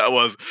long ago that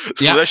was.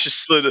 So that's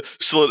just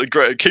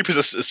Keepers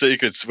of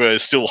Secrets were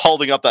still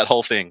holding up that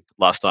whole thing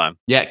last time.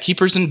 Yeah,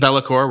 Keepers and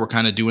Be'lakor were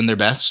kind of doing their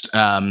best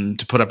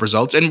to put up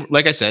results. And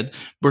like I said,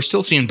 we're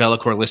still seeing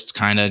Be'lakor lists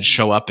kind of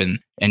show up and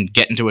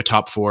get into a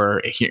top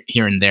 4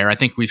 here and there. I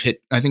think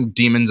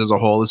Demons as a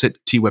whole has hit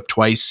T-Whip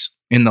twice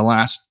in the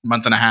last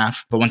month and a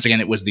half. But once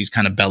again, it was these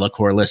kind of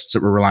Be'lakor lists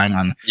that were relying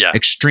on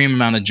extreme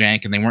amount of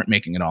jank, and they weren't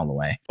making it all the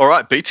way. All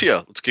right, B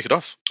tier. Let's kick it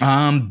off.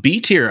 B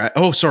tier.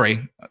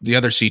 Sorry. The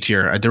other C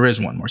tier. There is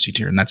one more C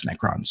tier, and that's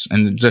Necrons.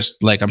 And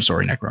just like, I'm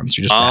sorry, Necrons.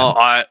 You're just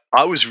I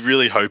was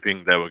really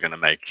hoping they were going to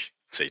make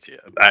C tier,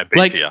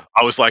 B tier.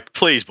 I was like,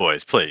 please,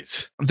 boys,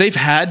 please. They've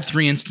had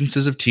 3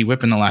 instances of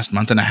T-Whip in the last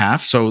month and a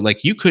half, so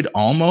like you could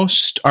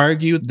almost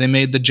argue they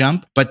made the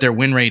jump, but their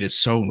win rate is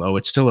so low.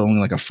 It's still only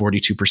like a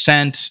 42%,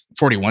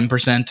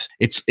 41%.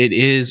 It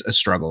is a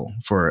struggle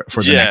for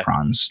the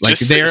Necrons. Like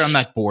they're on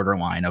that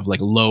borderline of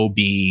like low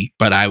B,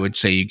 but I would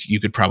say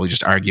you could probably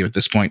just argue at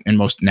this point, and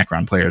most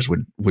Necron players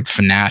would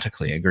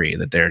fanatically agree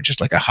that they're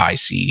just like a high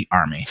C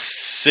army.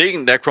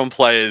 Seeing Necron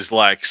players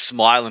like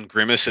smile and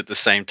grimace at the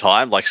same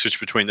time, like switch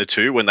between the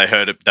two when they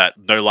heard that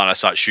no line of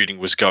sight shooting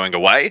was going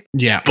away.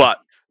 Yeah.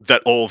 But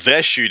that all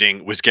their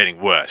shooting was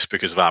getting worse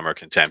because of Armor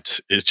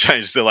Contempt. It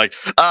changed. They're like,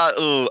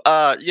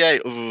 yay.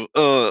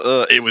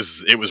 It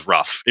was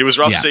rough. It was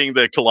rough seeing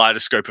the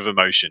kaleidoscope of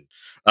emotion.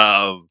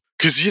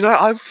 Because,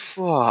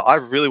 I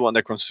really want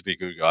Necrons to be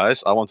good,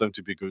 guys. I want them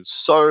to be good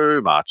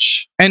so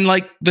much. And,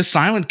 like, the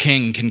Silent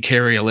King can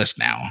carry a list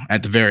now,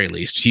 at the very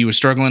least. He was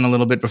struggling a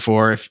little bit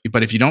before,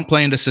 but if you don't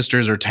play into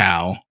Sisters or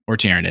Tau or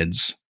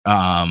Tyranids,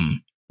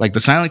 like the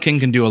Silent King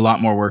can do a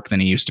lot more work than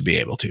he used to be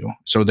able to.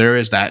 So there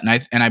is that.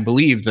 And I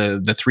believe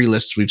the 3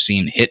 lists we've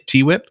seen hit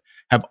T-Whip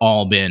have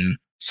all been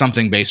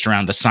something based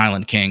around the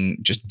Silent King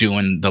just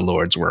doing the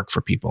Lord's work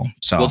for people.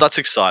 So well, that's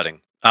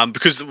exciting.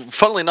 Because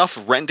funnily enough,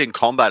 rend in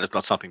combat is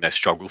not something they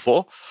struggle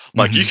for.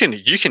 Like you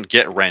can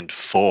get rend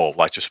 4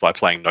 like just by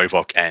playing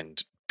Novok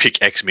and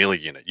pick X melee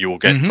unit. You will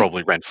get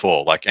probably rend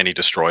 4 like any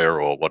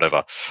destroyer or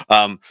whatever.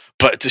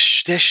 But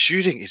their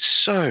shooting is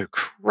so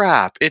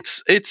crap.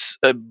 It's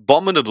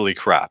abominably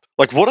crap.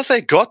 Like what have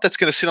they got that's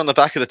going to sit on the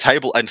back of the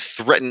table and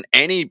threaten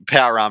any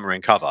power armor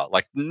in cover?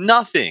 Like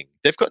nothing.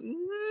 They've got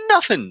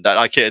nothing that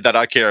I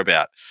care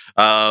about.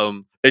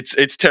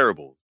 It's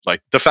terrible.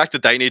 Like the fact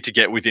that they need to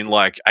get within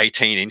like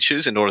 18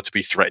 inches in order to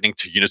be threatening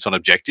to units on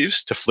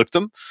objectives to flip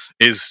them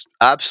is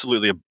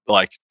absolutely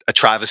a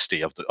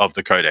travesty of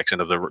the codex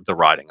and of the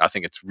writing. I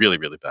think it's really,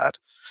 really bad.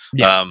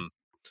 Yeah.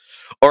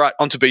 All right,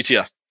 on to B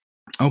tier.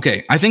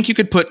 Okay, I think you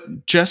could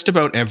put just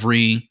about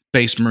every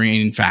Space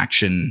Marine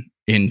faction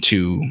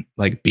into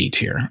like B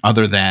tier,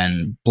 other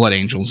than Blood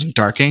Angels and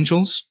Dark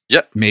Angels.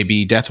 Yep.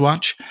 Maybe Death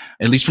Watch.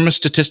 At least from a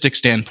statistic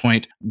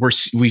standpoint,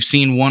 we've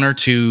seen 1 or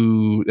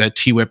 2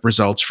 T-Whip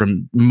results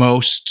from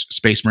most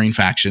Space Marine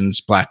factions.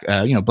 Black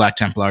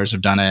Templars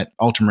have done it.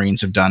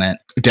 Ultramarines have done it.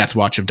 Death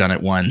Watch have done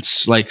it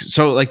once.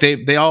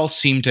 They all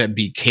seem to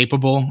be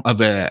capable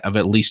of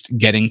at least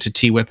getting to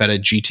T-Whip at a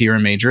GT or a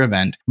major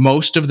event.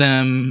 Most of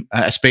them,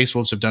 Space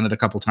Wolves have done it a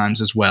couple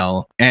times as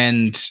well.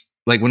 And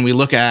like when we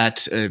look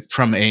at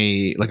from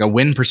a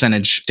win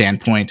percentage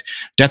standpoint,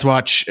 Death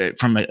Watch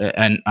from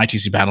an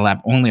ITC Battle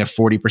App only a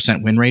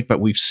 40% win rate, but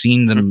we've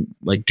seen them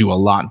like do a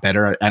lot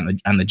better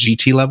on the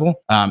GT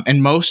level.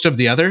 And most of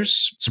the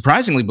others,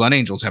 surprisingly, Blood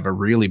Angels have a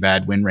really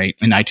bad win rate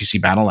in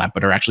ITC Battle App,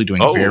 but are actually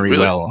doing very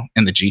well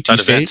in the GT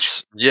stage.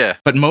 Events. Yeah.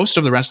 But most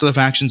of the rest of the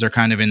factions are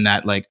kind of in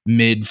that like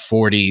mid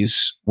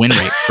 40s win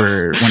rate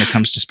for when it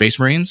comes to Space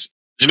Marines.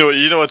 You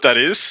know what that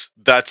is?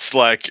 That's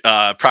like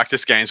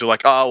practice games. We're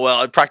like, oh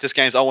well, in practice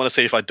games, I want to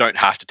see if I don't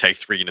have to take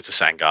 3 units of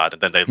Sangard,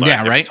 and then they learn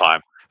every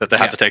time that they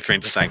have to take 3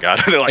 units of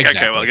Sangard. And they're like,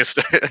 okay, well, I guess.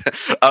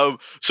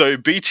 So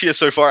B tier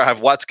so far, I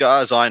have White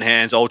Scars, Iron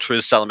Hands,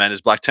 Ultras,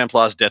 Salamanders, Black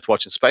Templars, Death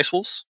Watch, and Space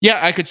Wolves.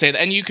 Yeah, I could say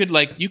that, and you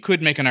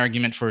could make an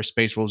argument for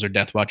Space Wolves or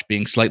Death Watch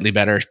being slightly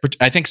better.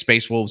 I think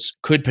Space Wolves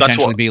could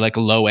potentially be like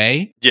low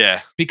A.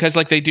 Yeah, because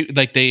like they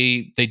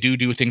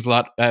do things a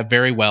lot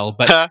very well,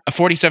 but a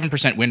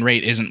 47% win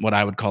rate isn't what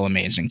I would call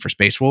amazing for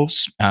Space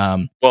Wolves.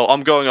 Well,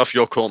 I'm going off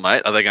your call,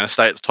 mate. Are they going to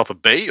stay at the top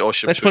of B, or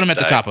should let's put them at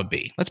the top of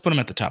B? Let's put them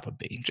at the top of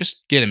B.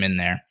 Just get them in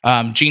there.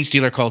 there. Gene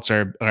Stealer cults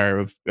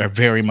are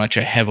very much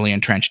a heavily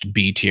entrenched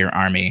B tier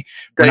army.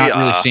 We're They not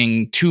really are.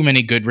 seeing too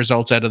many good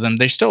results out of them.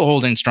 They're still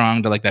holding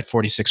strong to like that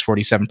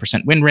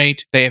 46-47% win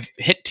rate. They have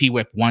hit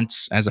T-Whip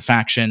once as a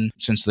faction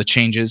since the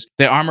changes.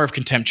 The Armor of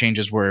Contempt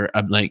changes were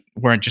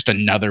just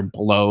another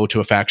blow to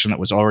a faction that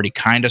was already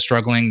kind of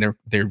struggling.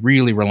 They're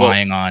really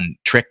relying on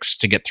tricks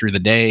to get through the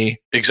day.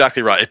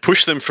 Exactly right. It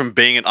pushed them from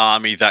being an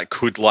army that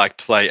could like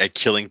play a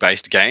killing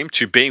based game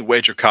to being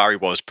where Drakari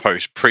was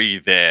pre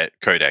their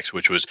codex,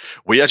 which was,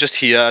 we are just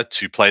here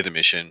to play the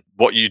mission.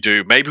 What you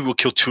do, maybe we'll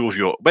kill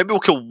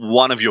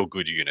one of your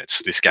good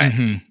units this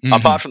game.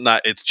 Apart from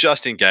that, it's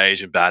just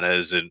engage and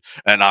banners and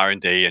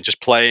R&D and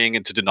just playing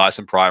and to deny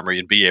some primary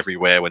and be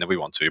everywhere whenever we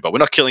want to. But we're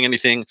not killing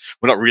anything.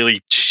 We're not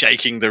really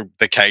shaking the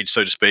cage,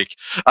 so to speak,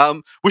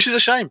 which is a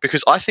shame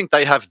because I think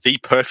they have the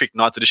perfect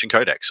 9th edition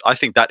codex. I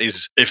think that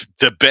is, if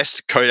the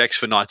best codex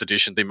for 9th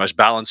edition, the most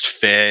balanced,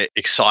 fair,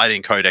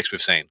 exciting codex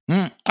we've seen.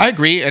 I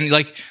agree. And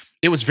like,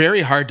 it was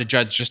very hard to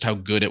judge just how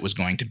good it was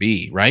going to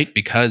be, right?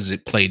 Because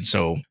it played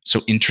so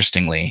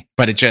interestingly,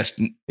 but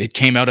it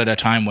came out at a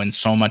time when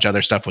so much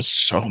other stuff was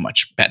so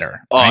much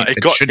better. Right?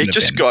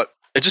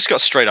 It just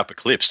got straight up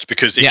eclipsed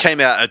because it came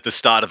out at the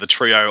start of the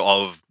trio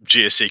of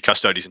GSC,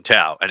 Custodies, and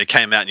Tau, and it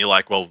came out and you're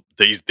like, well,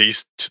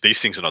 these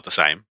things are not the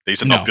same.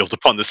 These are not built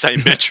upon the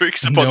same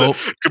metrics, upon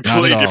the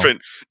completely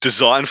different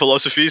design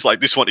philosophies. Like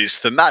this one is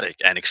thematic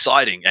and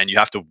exciting, and you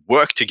have to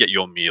work to get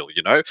your meal.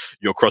 You know,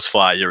 your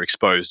crossfire, you're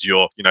exposed,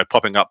 you're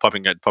popping up,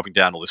 popping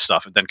down, all this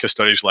stuff, and then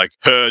Custodies like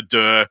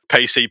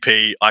pay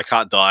CP, I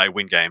can't die,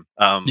 win game.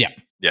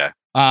 Yeah.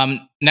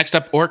 Next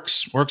up,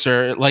 orcs.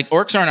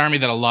 Orcs are an army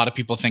that a lot of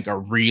people think are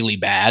really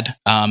bad.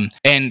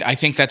 And I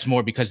think that's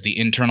more because the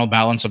internal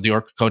balance of the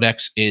orc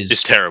codex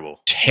is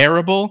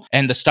terrible.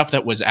 And the stuff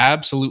that was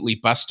absolutely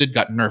busted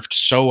got nerfed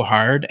so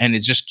hard, and it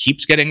just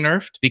keeps getting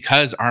nerfed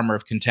because Armor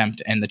of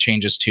Contempt and the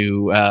changes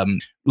to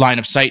line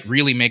of sight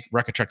really make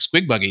Ruckatrek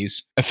Squig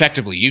Buggies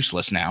effectively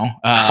useless now.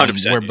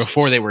 Where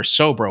before they were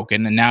so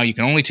broken, and now you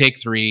can only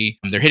take 3.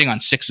 They're hitting on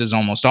 6s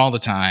almost all the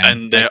time.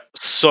 And they're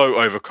so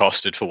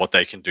overcosted for what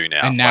they can do now.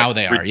 And now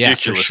they are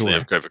ridiculously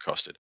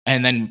overcosted.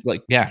 And then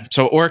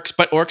so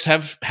orcs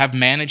have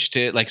managed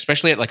to, like,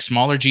 especially at like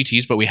smaller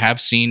GTs, but we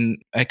have seen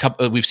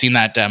we've seen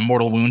that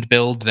Mortal Wound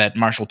build that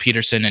Marshall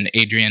Peterson and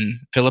Adrian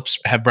Phillips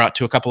have brought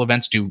to a couple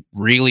events do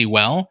really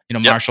well.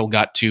 Marshall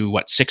got to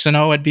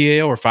 6-0 at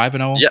BAO or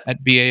 5-0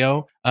 at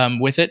BAO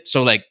with it.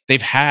 So like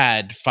they've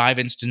had 5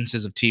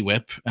 instances of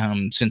T-Whip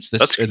since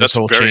this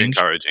whole very change.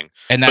 Encouraging.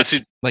 And that's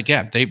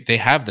they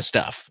have the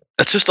stuff.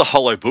 It's just a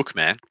hollow book,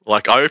 man.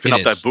 Like I open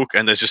up that book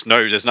and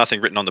there's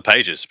nothing written on the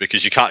pages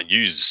because you can't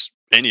use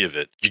any of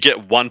it. You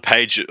get one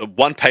page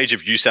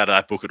of use out of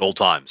that book at all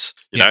times.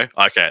 You know,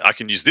 okay, I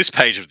can use this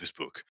page of this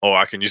book, or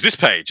I can use this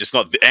page. It's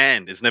not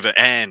it's never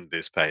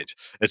this page.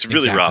 It's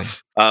really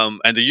rough.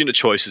 And the unit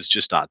choices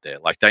just aren't there.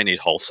 Like they need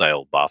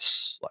wholesale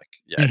buffs. Like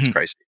it's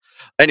crazy.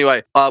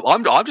 Anyway,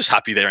 I'm just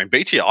happy they're in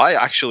B tier. I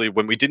actually,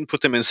 when we didn't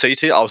put them in C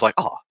tier, I was like,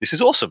 oh, this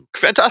is awesome,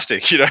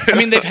 fantastic. I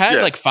mean, they've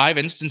had like 5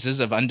 instances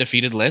of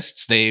undefeated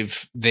lists.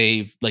 They've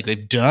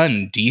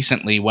done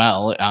decently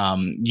well.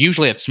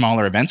 Usually at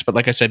smaller events, but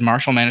like I said,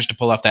 Marshall managed to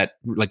pull off that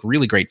like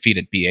really great feat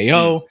at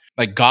BAO.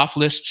 Like Goth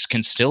lists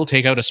can still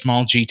take out a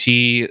small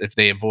GT if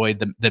they avoid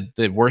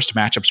the worst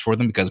matchups for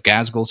them, because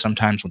Gazgul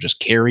sometimes will just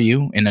carry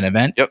you in an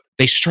event.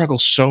 They struggle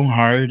so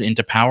hard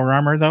into power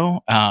armor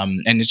though,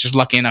 and it's just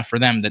lucky enough for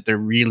them that they're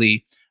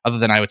really, other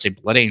than I would say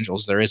Blood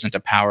Angels, there isn't a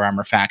power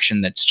armor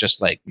faction that's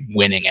just like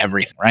winning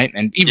everything, right?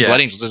 And even Blood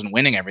Angels isn't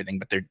winning everything,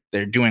 but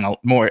they're doing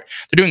more.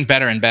 They're doing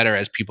better and better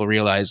as people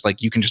realize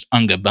like you can just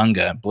unga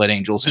bunga Blood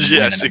Angels. And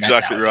yes,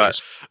 exactly right.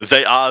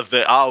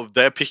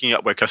 They're picking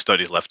up where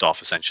Custodies left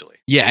off, essentially.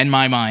 Yeah, in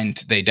my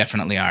mind, they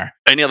definitely are.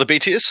 Any other B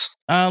tiers?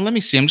 Let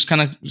me see. I'm just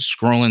kind of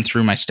scrolling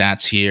through my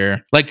stats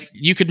here. Like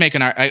you could make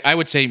I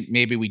would say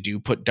maybe we do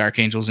put Dark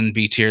Angels in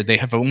B tier. They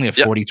have only a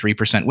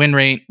 43% win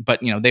rate, but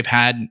they've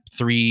had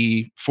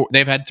 3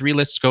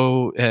 lists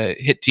go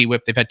hit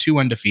T-Whip. They've had 2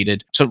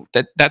 undefeated. So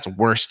that's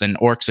worse than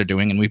Orcs are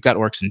doing, and we've got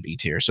Orcs in B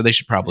tier, so they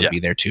should probably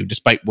be there too,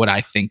 despite what I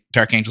think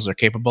Dark Angels are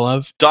capable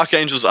of. Dark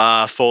Angels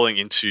are falling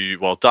into,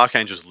 Dark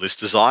Angels list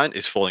design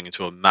is falling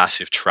into a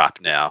massive trap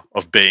now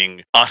of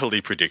being utterly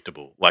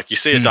predictable. Like you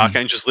see a Dark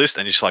Angels list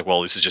and you're just like,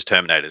 well, this is just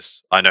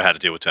Terminators. I know how to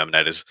deal with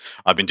Terminators.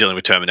 I've been dealing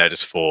with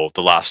Terminators for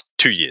the last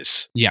 2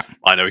 years. Yeah.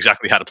 I know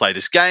exactly how to play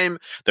this game.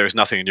 There is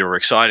nothing new or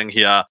exciting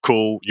here.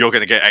 Cool. You're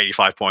going to get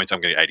 85 points.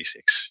 I'm going to get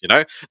 86.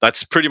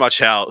 That's pretty much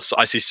how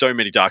I see so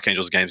many Dark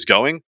Angels games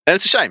going. And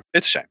it's a shame.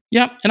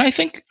 Yeah. And I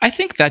think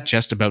that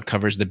just about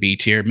covers the B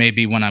tier.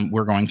 Maybe when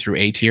we're going through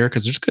A tier,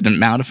 because there's a good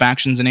amount of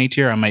factions in A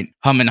tier, I might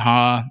hum and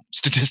haw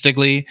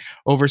statistically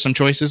over some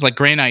choices. Like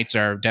Grey Knights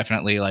are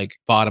definitely like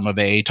bottom of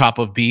A, top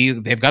of B.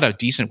 They've got a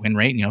decent win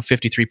rate,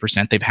 53%.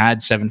 They've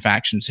had 7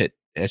 factions hit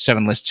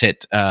 7 lists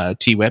hit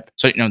T-Whip.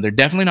 So, they're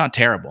definitely not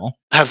terrible.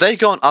 Have they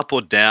gone up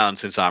or down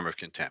since Armor of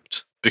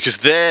Contempt? Because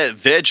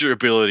their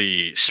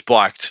durability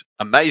spiked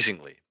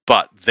amazingly,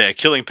 but their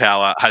killing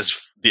power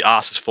the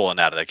arse has fallen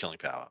out of their killing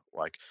power.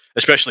 Like,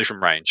 especially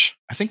from range.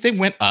 I think they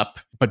went up,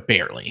 but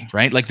barely,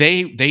 right? Like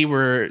they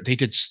were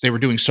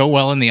doing so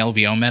well in the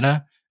LVO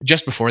meta.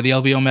 Just before the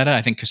LVO meta,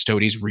 I think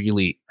Custodes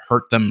really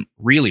hurt them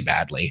really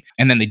badly.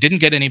 And then they didn't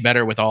get any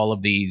better with all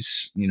of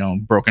these,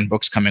 broken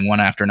books coming one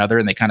after another.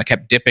 And they kind of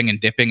kept dipping and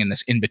dipping in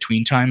this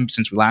in-between time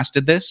since we last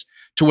did this,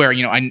 to where,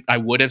 I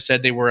would have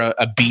said they were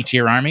a B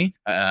tier army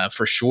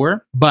for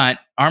sure. But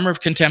Armor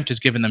of Contempt has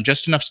given them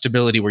just enough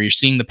stability where you're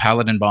seeing the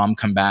Paladin Bomb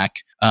come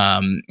back,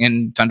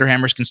 and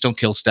Thunderhammers can still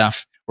kill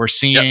stuff. We're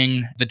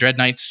seeing the Dread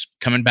Knights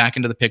coming back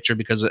into the picture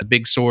because a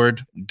big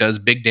sword does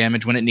big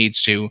damage when it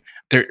needs to.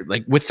 They're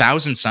like, with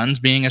Thousand Suns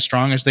being as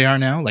strong as they are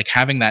now, like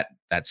having that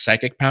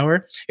psychic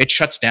power, it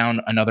shuts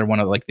down another one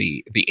of like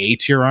the A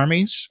tier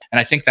armies. And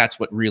I think that's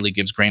what really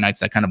gives Grey Knights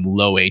that kind of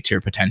low A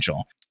tier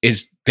potential,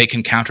 is they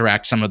can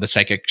counteract some of the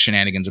psychic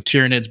shenanigans of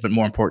Tyranids, but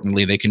more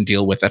importantly, they can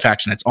deal with a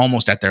faction that's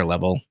almost at their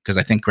level, because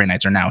I think Grey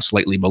Knights are now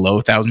slightly below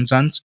Thousand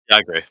Suns. Yeah, I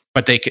agree.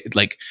 But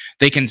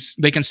they can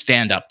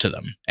stand up to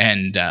them,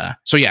 and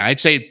so yeah, I'd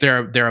say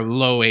they're a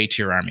low A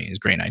tier army as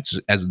Grey Knights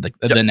as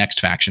the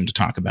next faction to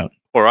talk about.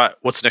 All right,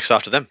 what's next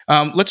after them?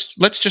 Let's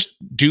just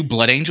do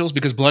Blood Angels,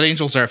 because Blood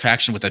Angels are a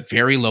faction with a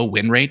very low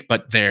win rate,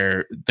 but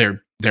they're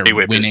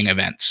winning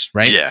events,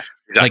 right? Yeah,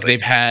 exactly. Like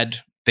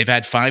they've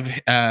had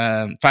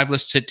five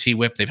lists hit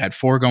T-Whip. They've had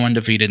 4 go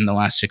undefeated in the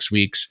last 6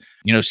 weeks.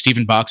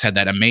 Stephen Box had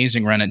that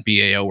amazing run at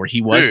BAO where he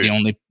was the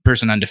only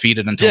person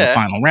undefeated until the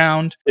final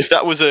round. If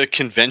that was a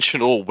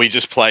conventional, we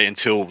just play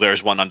until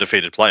there's one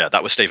undefeated player,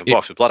 that was Stephen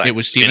Box with Blood Angels. It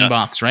was Stephen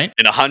Box, right?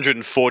 In a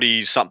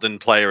 140-something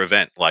player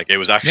event. Like, it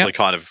was actually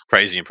kind of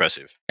crazy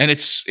impressive. And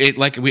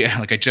like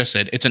I just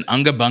said, it's an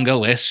unga bunga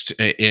list.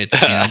 It's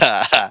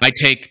I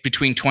take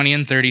between 20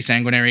 and 30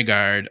 Sanguinary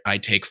Guard. I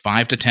take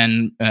 5 to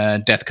 10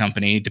 Death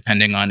Company,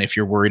 depending on if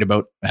you're worried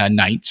about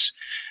Knights.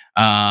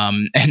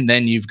 And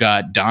then you've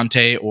got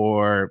Dante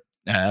or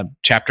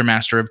Chapter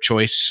Master of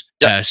Choice,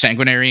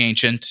 Sanguinary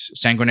Ancient,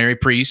 Sanguinary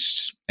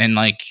Priest, and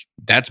like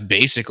that's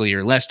basically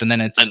your list. And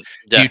then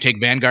do you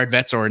take Vanguard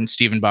Vets, or in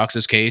Stephen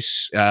Box's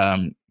case,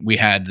 we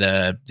had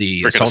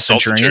the Assault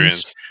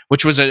Centurions,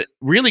 which was a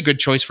really good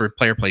choice for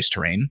player place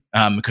terrain,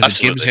 because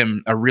it gives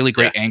him a really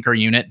great anchor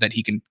unit that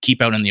he can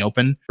keep out in the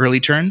open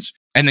early turns.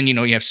 And then,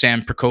 you have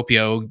Sam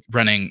Procopio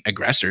running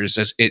aggressors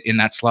as in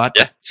that slot.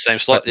 Yeah, same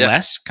slot. But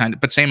less,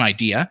 but same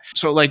idea.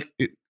 So, like,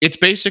 it's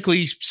basically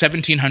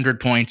 1,700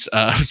 points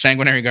of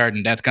Sanguinary Guard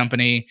and Death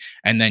Company,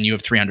 and then you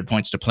have 300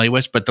 points to play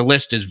with. But the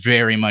list is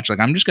very much like,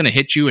 I'm just going to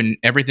hit you, and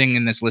everything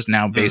in this list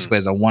now basically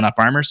has a 1-up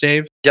armor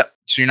save. Yep.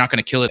 So you're not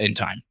going to kill it in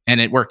time.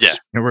 And it works. Yeah.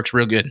 It works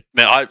real good.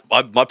 Man,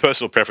 my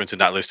personal preference in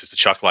that list is to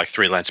chuck like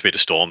 3 Land Speeder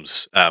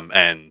Storms,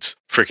 and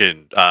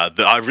freaking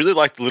I really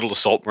like the little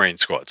Assault Marine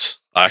squads.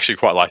 I actually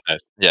quite like those.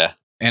 Yeah.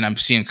 And I'm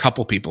seeing a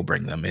couple people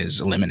bring them as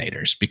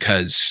eliminators,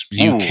 because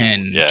you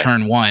can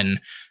turn 1,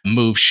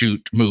 move,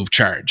 shoot, move,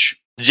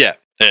 charge. Yeah.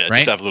 Yeah, right?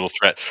 Just have a little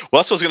threat. Well,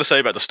 that's what I was going to say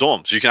about the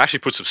Storms. You can actually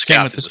put some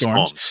scouts in the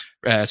Storms.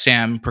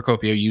 Sam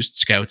Procopio used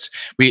scouts.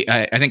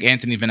 I think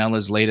Anthony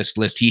Vanella's latest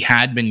list, he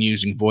had been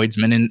using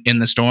Voidsmen in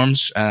the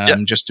Storms,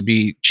 just to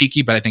be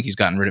cheeky, but I think he's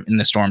gotten rid of in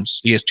the Storms.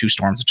 He has 2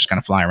 Storms that just kind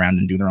of fly around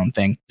and do their own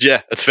thing.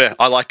 Yeah, that's fair.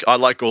 I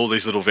like all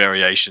these little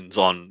variations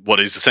on what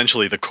is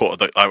essentially the core,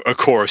 a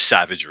core of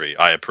savagery.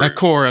 I approve. A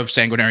core of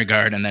Sanguinary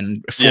Guard, and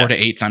then 4 to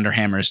 8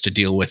 Thunderhammers to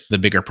deal with the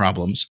bigger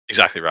problems.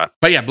 Exactly right.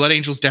 But yeah, Blood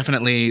Angels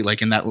definitely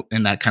like in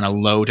that kind of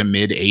low to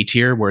mid A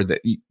tier, where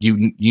you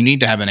need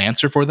to have an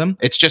answer for them.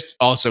 It's just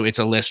also it's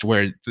a list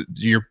where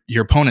your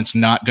opponent's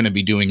not going to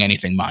be doing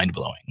anything mind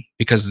blowing,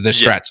 because the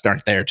strats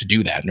aren't there to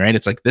do that, right?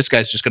 It's like, this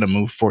guy's just going to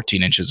move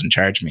 14 inches and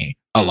charge me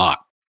a lot.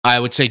 I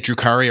would say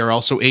Drukhari are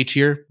also A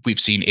tier. We've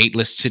seen 8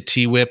 lists hit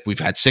T-Whip. We've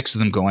had 6 of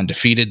them go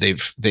undefeated.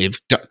 They've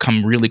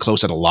come really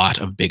close at a lot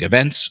of big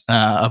events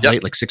of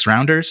late, like 6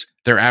 rounders.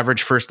 Their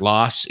average first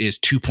loss is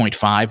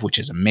 2.5, which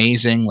is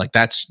amazing. Like,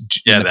 that's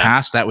in the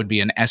past, that would be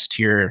an S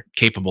tier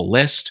capable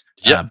list.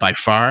 By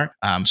far.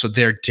 So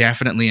they're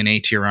definitely an A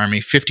tier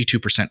army,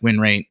 52% win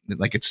rate.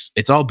 Like,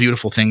 it's all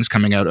beautiful things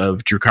coming out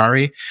of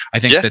Drukhari. I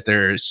think that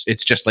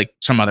it's just like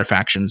some other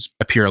factions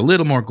appear a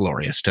little more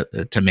glorious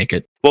to make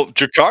it. Well,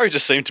 Drukhari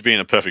just seem to be in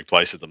a perfect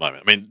place at the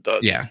moment. I mean,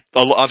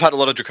 I've had a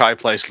lot of Drukhari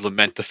players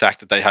lament the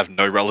fact that they have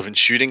no relevant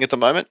shooting at the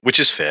moment,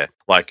 which is fair.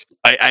 Like,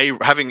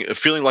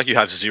 feeling like you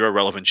have 0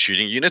 relevant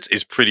shooting units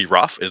is pretty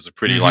rough. It's a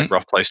pretty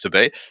rough place to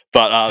be.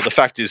 But the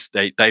fact is,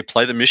 they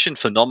play the mission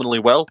phenomenally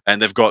well, and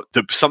they've got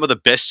some of the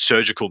best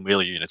surgical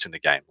melee units in the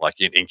game, like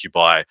in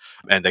Incubi,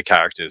 and their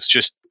characters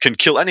just can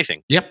kill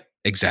anything. Yep.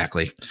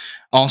 Exactly.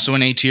 Also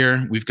in A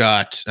tier, we've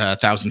got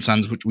Thousand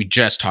Suns, which we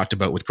just talked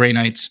about with Grey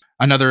Knights.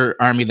 Another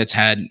army that's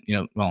had,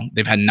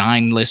 they've had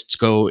 9 lists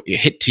go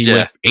hit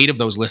T-Whip. 8 of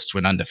those lists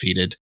went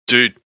undefeated.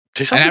 Dude,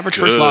 An average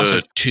first loss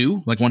of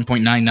 2, like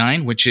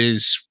 1.99, which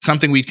is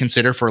something we'd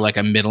consider for like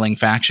a middling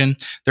faction.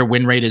 Their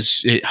win rate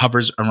it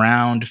hovers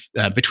around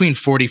between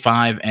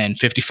 45 and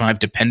 55,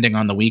 depending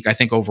on the week. I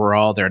think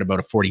overall they're at about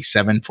a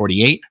 47,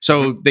 48.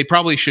 So they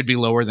probably should be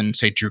lower than,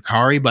 say,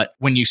 Drukhari. But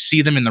when you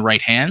see them in the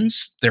right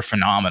hands, they're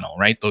phenomenal,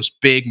 right? Those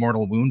big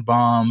mortal wound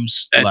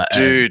bombs.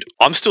 Dude,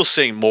 I'm still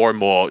seeing more and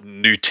more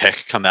new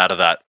tech come out of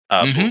that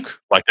book.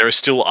 Like, there are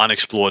still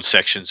unexplored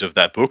sections of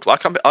that book.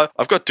 Like,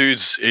 I've got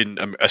dudes in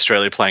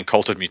Australia playing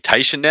Cult of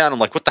Mutation now, and I'm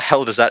like, what the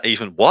hell does that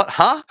even? What?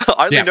 Huh?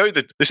 I only know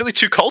that there's only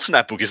 2 cults in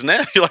that book, isn't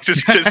there? Like,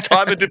 there's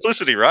time and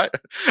duplicity, right?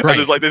 And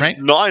there's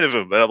 9 of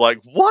them, and I'm like,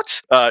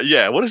 what?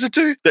 What does it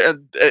do?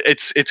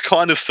 It's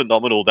kind of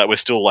phenomenal that we're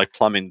still like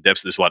plumbing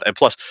depths of this one, and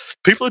plus,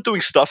 people are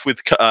doing stuff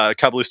with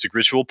Kabbalistic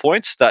ritual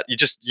points that you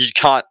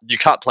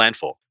can't plan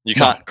for. You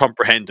can't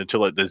comprehend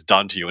until it's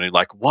done to you, and you're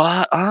like,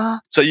 what?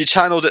 So you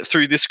channeled it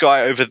through this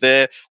guy over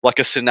there like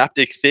a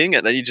synaptic thing,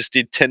 and then you just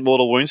did 10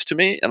 mortal wounds to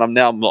me, and I'm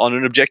now on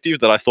an objective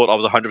that I thought I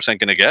was 100%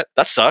 going to get.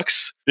 That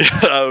sucks.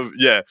 So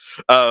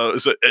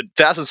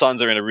Thousand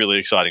Suns are in a really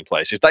exciting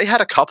place. If they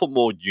had a couple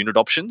more unit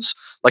options,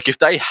 like if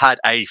they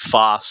had a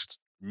fast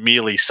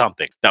melee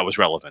something that was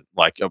relevant,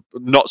 like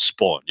not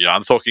spawn,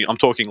 I'm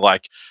talking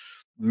like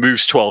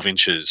moves 12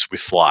 inches with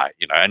fly,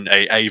 and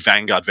a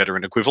Vanguard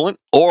veteran equivalent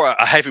or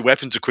a heavy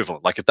weapons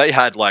equivalent. Like if they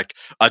had like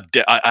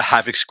a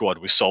Havoc squad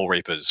with Soul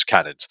Reapers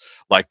cannons,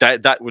 like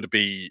that would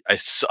be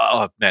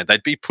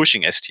they'd be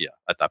pushing S tier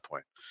at that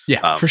point.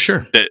 Yeah, for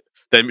sure.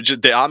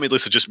 Their army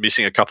list are just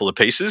missing a couple of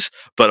pieces,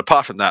 but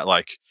apart from that,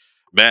 like,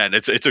 man,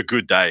 it's a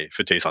good day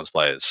for T-Suns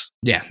players.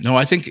 Yeah, no,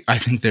 I think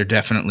they're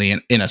definitely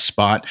in a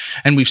spot,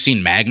 and we've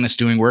seen Magnus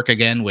doing work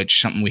again, which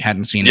something we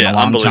hadn't seen in a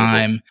long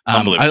time.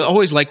 I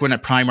always like when a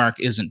Primarch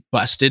isn't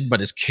busted,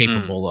 but is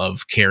capable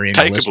of carrying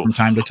a list from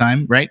time to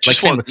time, right? Like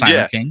same with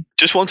Silent King.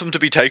 Just want them to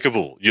be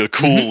takeable. Your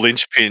cool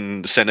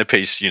linchpin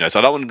centerpiece, So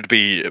I don't want them to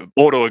be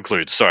auto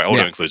includes. Sorry,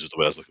 auto includes was the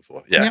word I was looking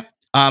for. Yeah.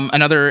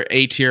 Another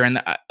A tier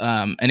and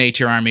an A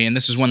tier army, and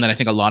this is one that I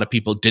think a lot of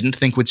people didn't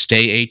think would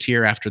stay A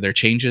tier after their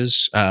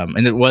changes.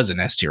 And it was an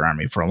S tier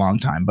army for a long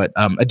time, but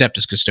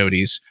Adeptus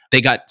Custodes,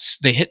 they got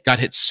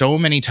hit so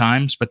many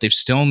times, but they've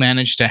still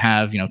managed to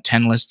have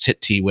 10 lists hit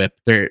T-Whip.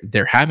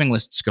 They're having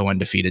lists go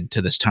undefeated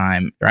to this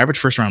time. Their average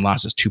first round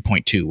loss is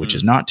 2.2, which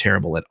is not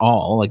terrible at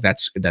all. Like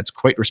that's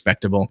quite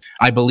respectable.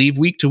 I believe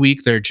week to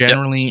week they're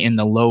generally in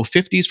the low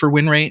 50s for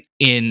win rate.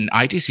 In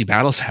ITC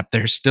Battles App,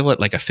 they're still at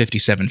like a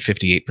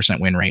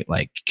 57-58% win rate,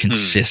 like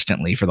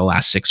consistently for the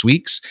last 6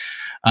 weeks.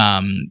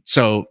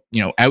 So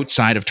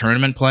outside of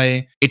tournament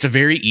play, it's a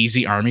very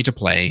easy army to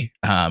play.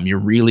 You're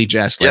really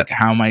just like,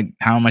 how am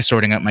I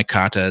sorting out my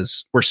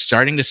katas? We're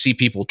starting to see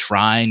people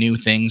try new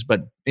things,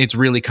 but it's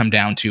really come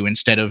down to,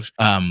 instead of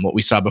what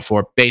we saw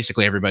before,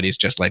 basically everybody's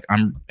just like,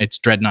 it's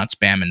Dreadnought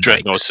spam and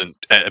Dreadnoughts bikes.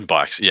 and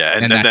bikes,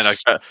 and then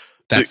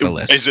that's the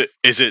list.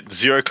 Is it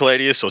 0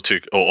 Caladius or 2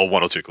 or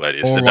 1 or 2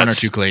 Caladius? Or 1 or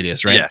 2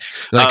 Caladius, right?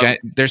 Yeah.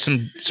 There's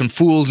some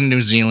fools in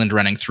New Zealand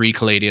running 3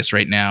 Caladius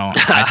right now.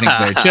 I think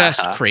they're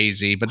just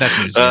crazy, but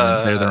that's New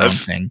Zealand. They're their own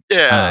thing.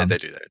 Yeah, they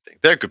do their thing.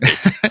 They're good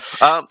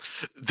people.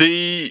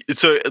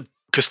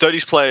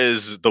 Custodes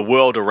players the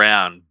world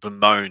around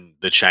bemoan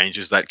the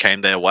changes that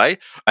came their way,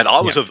 and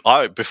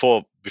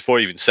before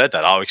I even said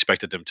that, I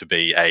expected them to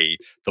be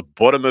the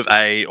bottom of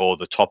A or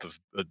the top of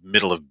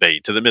middle of B,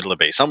 to the middle of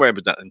B, somewhere in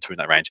between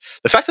that range.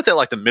 The fact that they're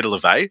like the middle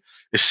of A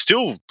is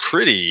still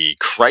pretty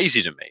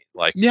crazy to me.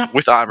 Like,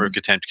 with Armor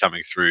Contempt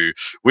coming through,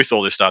 with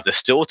all this stuff, they're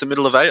still at the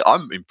middle of A.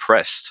 I'm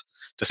impressed,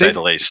 to say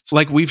the least.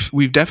 Like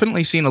we've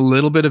definitely seen a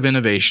little bit of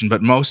innovation,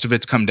 but most of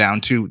it's come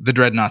down to the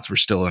Dreadnoughts were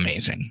still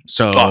amazing.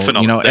 So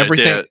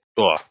everything.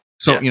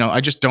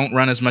 I just don't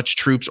run as much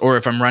troops, or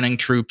if I'm running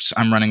troops,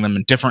 I'm running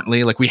them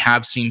differently. Like we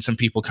have seen some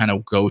people kind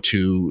of go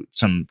to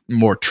some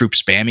more troop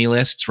spammy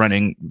lists,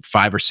 running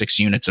 5 or 6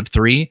 units of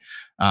 3.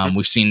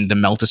 We've seen the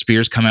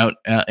Melta-Spears come out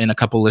in a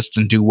couple lists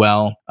and do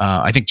well.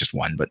 I think just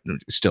one, but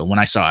still, when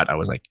I saw it, I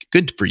was like,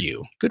 good for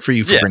you for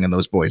bringing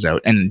those boys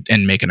out and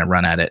making a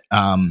run at it.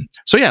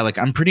 Like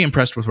I'm pretty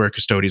impressed with where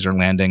Custodes are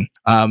landing.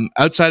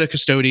 Outside of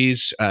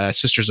Custodes,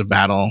 Sisters of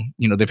Battle,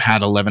 they've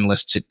had 11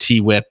 lists at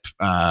T-Whip.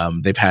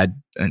 They've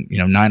had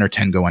 9 or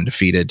 10 go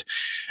undefeated.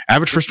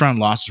 Average first round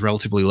loss is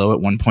relatively low at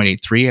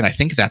 1.83, and I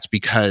think that's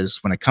because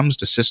when it comes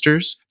to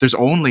Sisters, there's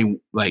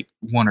only like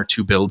 1 or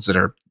 2 builds that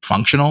are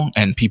functional,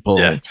 and people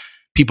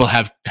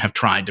have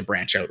tried to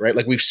branch out, right?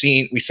 Like we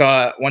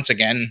saw once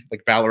again,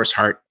 like Valorous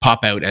Heart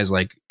pop out as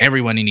like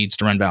everybody needs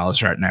to run Valorous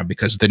Heart now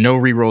because the no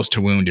rerolls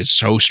to wound is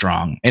so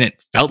strong, and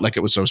it felt like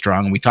it was so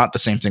strong, and we thought the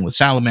same thing with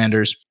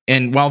Salamanders.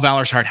 And while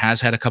Valorous Heart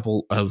has had a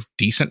couple of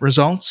decent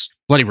results,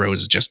 Bloody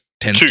Rose just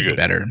tends to be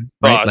better,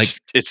 right?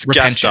 It's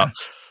gassed up.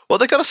 Well,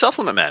 they got a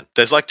supplement, man.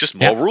 There's like just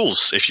more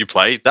rules if you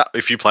play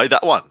that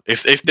one.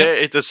 If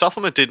the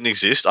supplement didn't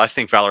exist, I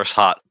think Valorous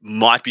Heart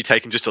might be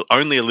taking just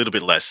only a little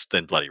bit less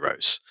than Bloody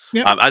Rose.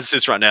 As it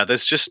sits right now, you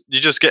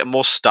just get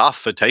more stuff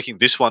for taking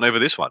this one over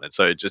this one, and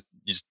so you just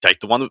take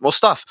the one with more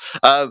stuff.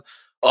 I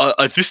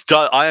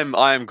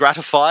am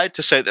gratified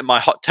to say that my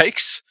hot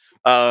takes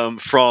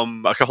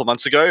from a couple of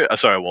months ago,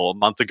 a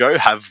month ago,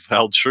 have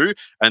held true,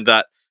 and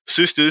that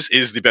Sisters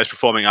is the best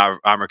performing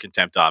armor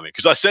contempt army.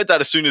 Because I said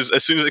that as soon as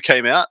it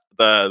came out,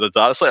 the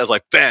data slate, I was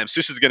like, bam,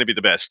 Sisters is going to be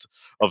the best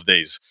of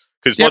these.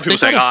 Because a lot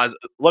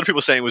of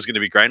people saying it was going to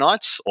be Grey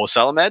Knights or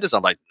Salamanders.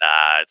 I'm like,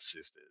 nah, it's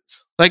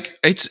Sisters. Like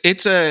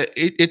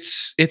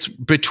it's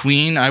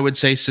between, I would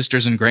say,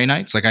 Sisters and Grey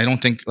Knights. Like I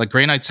don't think like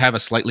Grey Knights have a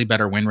slightly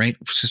better win rate.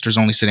 Sisters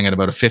only sitting at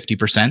about a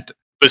 50%.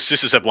 But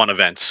Sisters have won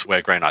events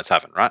where Grey Knights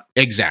haven't, right?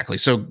 Exactly.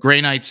 So Grey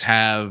Knights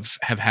have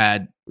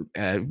had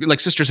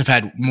like Sisters have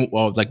had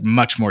like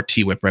much more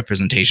T-Whip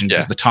representation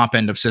because the top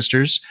end of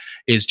Sisters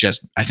is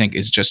just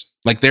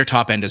like their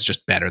top end is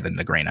just better than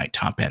the Grey Knight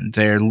top end.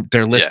 Their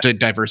listed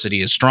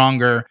diversity is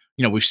stronger.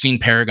 You know, we've seen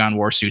Paragon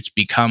Warsuits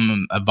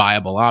become a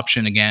viable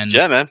option again.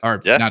 Yeah, man.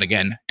 Or not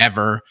again,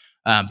 ever.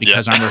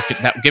 Because armor,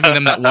 giving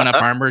them that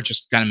 1-up armor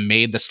just kind of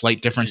made the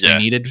slight difference they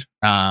needed.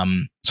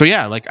 So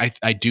yeah, like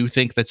I do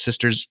think that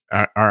Sisters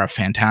are a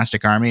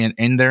fantastic army,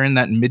 and they're in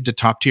that mid to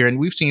top tier. And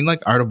we've seen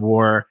like Art of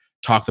War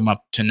talk them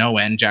up to no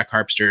end. Jack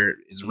Harpster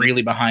is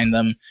really behind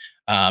them,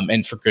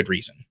 and for good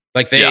reason.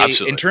 Like they,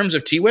 in terms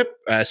of T-Whip,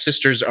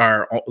 Sisters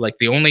are like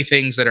the only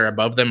things that are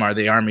above them are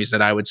the armies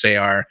that I would say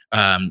are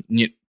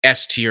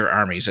S tier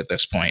armies at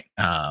this point.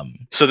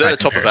 So they're the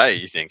top of A,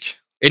 you think?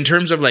 In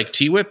terms of like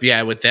T-Whip,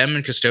 yeah, with them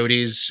and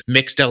Custodes,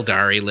 mixed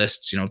Eldari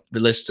lists, you know,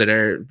 the lists that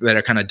are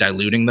kind of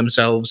diluting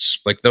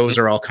themselves, like those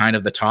are all kind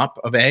of the top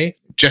of A,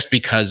 just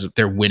because of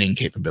their winning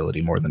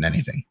capability more than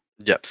anything.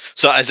 Yep.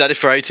 So is that it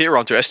for A tier or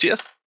onto S tier?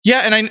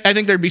 Yeah, and I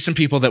think there'd be some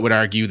people that would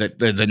argue that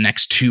the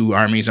next two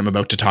armies I'm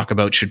about to talk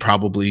about should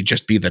probably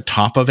just be the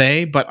top of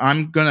A, but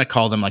I'm gonna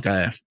call them I'm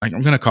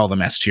gonna call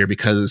them S tier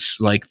because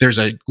like there's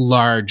a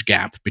large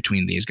gap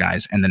between these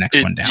guys and the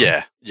next one down.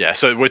 Yeah.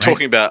 So we're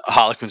talking about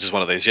Harlequins as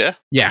one of these, yeah?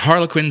 Yeah,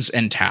 Harlequins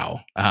and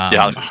Tau.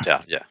 Harlequins,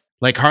 Tau, yeah.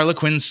 Like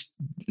Harlequins,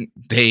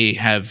 they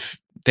have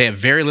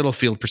very little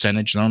field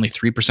percentage. They're only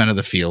 3% of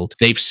the field.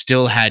 They've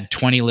still had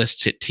 20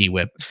 lists hit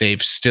T-Whip.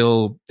 They've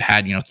still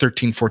had,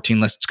 13, 14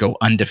 lists go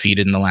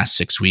undefeated in the last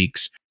 6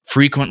 weeks.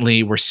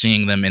 Frequently, we're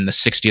seeing them in the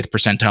 60th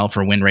percentile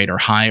for win rate or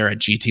higher at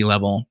GT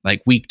level,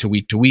 like week to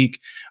week to week.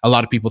 A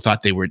lot of people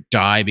thought they would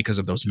die because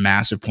of those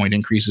massive point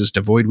increases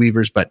to Void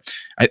Weavers, but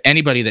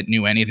anybody that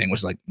knew anything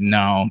was like,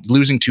 no,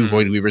 losing 2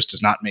 Void Weavers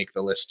does not make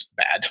the list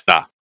bad.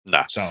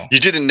 Nah. So you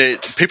didn't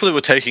need people who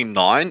were taking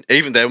 9,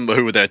 even them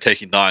who were there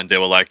taking 9, they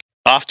were like,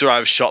 after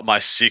I've shot my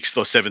 6th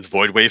or 7th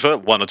Void Weaver,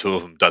 1 or 2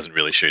 of them doesn't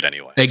really shoot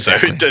anyway.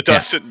 Exactly. So it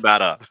doesn't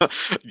matter.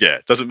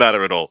 It doesn't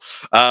matter at all.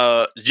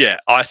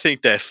 I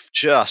think they're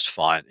just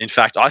fine. In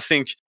fact, I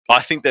think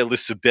their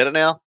lists are better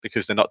now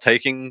because they're not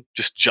taking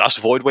just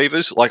Void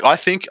Weavers. Like I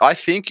think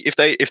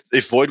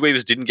if Void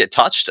Weavers didn't get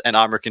touched and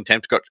Armor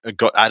Contempt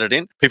got added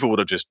in, people would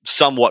have just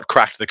somewhat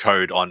cracked the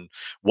code on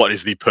what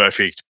is the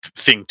perfect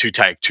thing to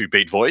take to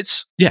beat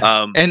Voids.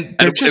 Yeah, and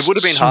it would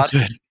have been hard.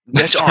 Good.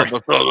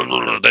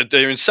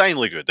 They're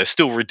insanely good. They're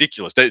still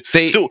ridiculous. They're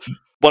still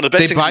one of the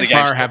best things in the game. They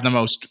by far have the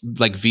most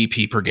like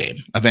VP per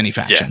game of any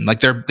faction. Like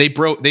they've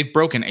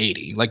broken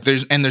 80. Like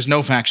there's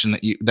no faction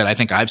that I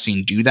think I've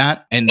seen do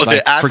that. And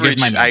their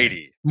average is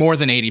 80. More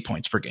than 80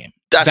 points per game.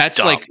 That's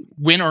like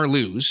win or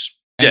lose.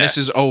 And this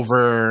is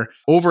over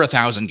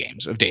 1,000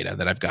 games of data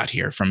that I've got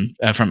here from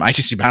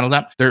ITC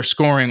BattleDap. They're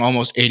scoring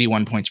almost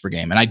 81 points per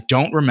game. And I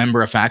don't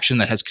remember a faction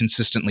that has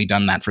consistently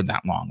done that for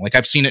that long. Like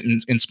I've seen it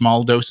in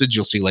small dosage.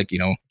 You'll see like,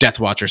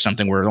 Deathwatch or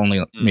something where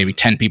only maybe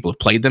 10 people have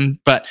played them.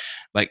 But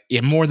like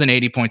more than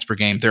 80 points per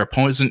game. Their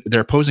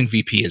opposing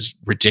VP is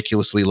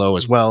ridiculously low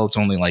as well. It's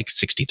only like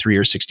 63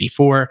 or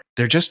 64.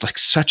 They're just like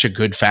such a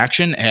good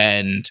faction.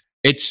 And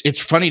it's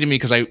funny to me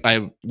because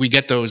we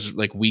get those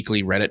like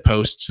weekly Reddit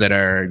posts that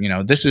are,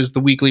 this is the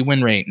weekly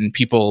win rate, and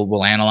people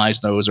will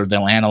analyze those, or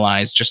they'll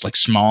analyze just like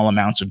small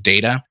amounts of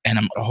data. And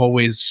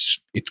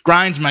it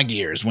grinds my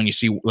gears when you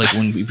see like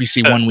when we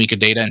see 1 week of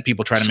data and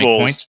people try to make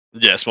points.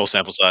 Yeah, small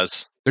sample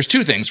size. There's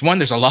 2 things. One,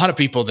 there's a lot of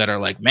people that are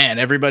like, man,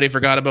 everybody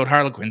forgot about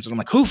Harlequins. And I'm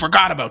like, who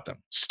forgot about them?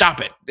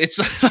 Stop it. It's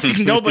like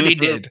nobody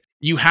did.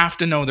 You have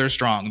to know they're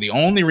strong. The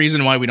only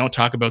reason why we don't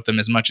talk about them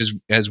as much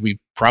as we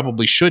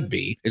probably should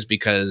be is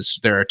because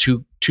there are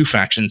two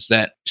factions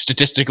that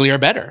statistically are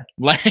better.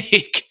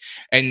 Let's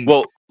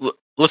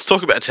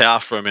talk about Tau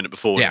for a minute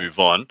before we move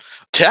on.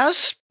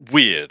 Tau's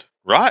weird,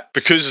 right?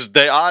 Because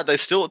they're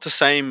still at the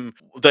same.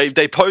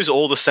 They pose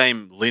all the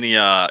same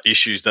linear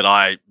issues that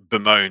I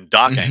bemoan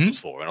Dark Angels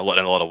for in a lot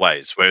of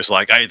ways. Where it's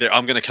like, hey,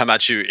 I'm going to come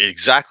at you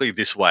exactly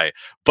this way,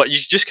 but you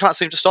just can't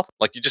seem to stop it.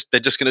 Like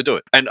they're just going to do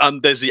it.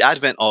 And there's the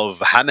advent of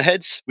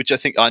Hammerheads, which I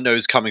think I know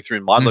is coming through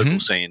in my local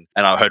scene,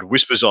 and I heard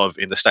whispers of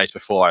in the States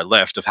before I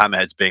left of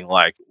Hammerheads being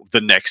like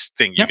the next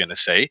thing you're going to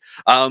see.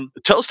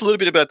 Tell us a little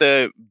bit about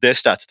their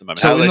stats at the moment.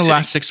 So in the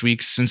last 6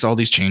 weeks since all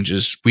these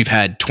changes, we've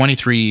had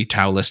 23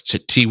 Tau lists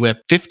at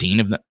T-Whip. 15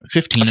 of them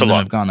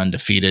have gone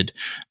undefeated.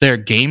 Their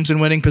games in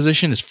winning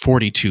position is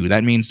 42.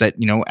 That means that,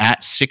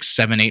 at 6,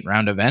 7, 8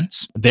 round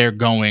events, they're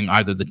going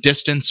either the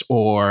distance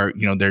or,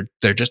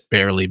 they're just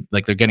barely,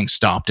 like, they're getting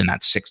stopped in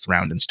that 6th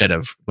round instead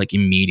of like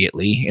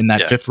immediately in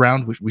that 5th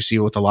round, which we see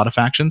with a lot of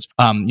factions.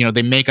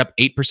 They make up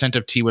 8%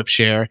 of T-Whip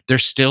share. They're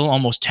still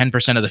almost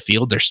 10% of the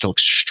field. They're still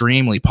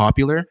extremely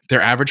popular.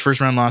 Their average first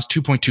round loss,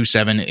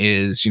 2.27,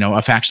 is,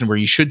 a faction where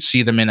you should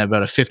see them in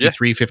about a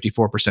 53,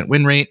 54%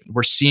 win rate.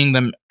 We're seeing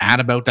them at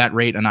about that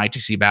rate on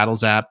ITC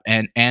Battles app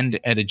and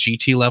at a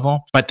GT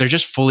level, but they're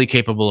just fully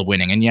capable of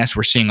winning. And yes,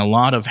 we're seeing a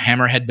lot of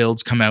Hammerhead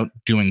builds come out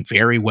doing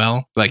very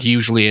well. Like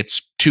usually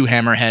it's 2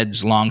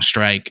 Hammerheads, Long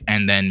Strike,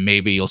 and then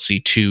maybe you'll see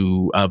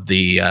 2 of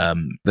the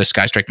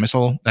Sky Strike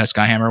missile,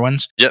 Skyhammer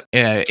ones. Yep.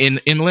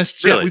 In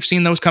lists, Really? we've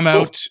seen those come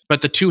out,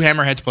 but the 2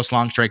 Hammerheads plus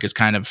Long Strike is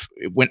kind of,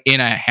 when in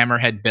a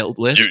Hammerhead build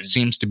list,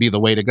 seems to be the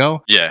way to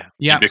go. Yeah.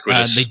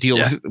 They deal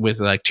with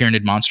like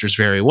Tyranid monsters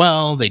very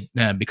well. They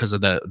because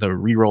of the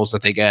rerolls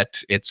that they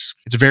get. It's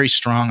a very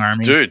strong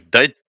army. Dude,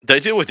 they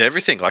deal with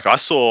everything. Like I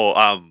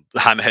saw the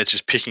Hammerheads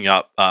just picking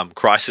up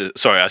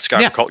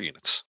Sky Cult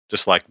units.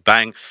 Just like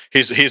bang,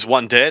 here's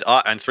 1 dead,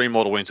 and 3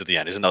 mortal wounds at the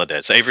end. Here's another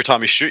dead. So every time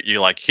you shoot, you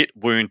like hit,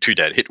 wound, 2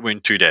 dead, hit,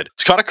 wound, 2 dead.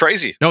 It's kind of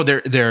crazy. No,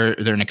 they're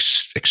an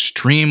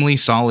extremely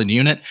solid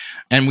unit,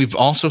 and we've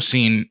also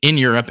seen in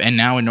Europe and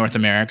now in North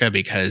America,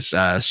 because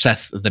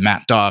Seth the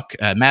Mad Doc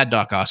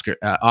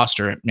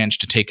Oster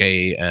managed to take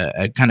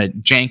a kind of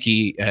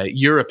janky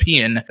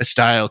European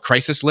style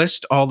crisis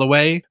list all the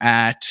way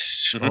at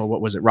what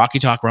was it, Rocky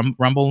Talk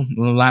Rumble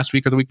last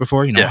week or the week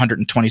before?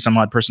 120 some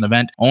odd person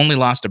event. Only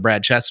lost to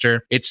Brad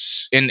Chester.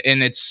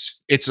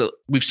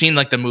 We've seen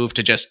like the move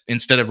to just,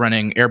 instead of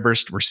running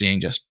airburst, we're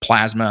seeing just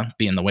plasma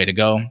being the way to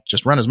go.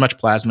 Just run as much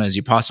plasma as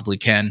you possibly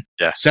can.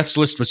 Yeah. Seth's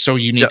list was so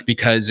unique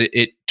because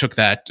it took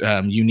that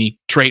unique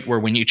trait where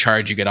when you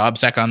charge, you get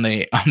obsec on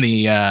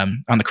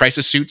the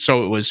crisis suit.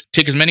 So it was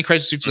take as many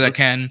crisis suits as I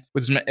can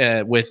with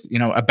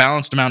a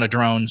balanced amount of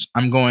drones.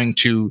 I'm going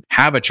to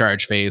have a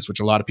charge phase,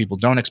 which a lot of people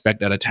don't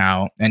expect out of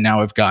Tau. And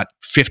now I've got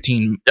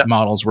 15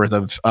 models worth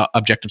of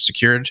objectives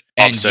secured,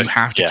 and you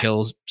have to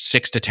kill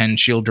 6 to 10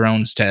 shield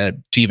drones to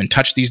even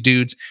touch these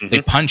dudes.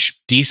 They punch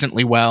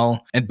decently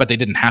well, but they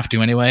didn't have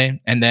to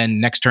anyway. And then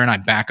next turn I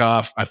back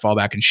off, I fall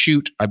back and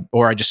shoot,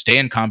 or I just stay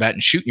in combat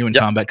and shoot you in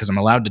combat because I'm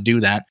allowed to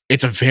do that.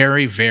 It's a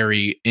very,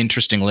 very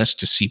interesting list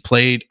to see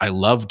played. I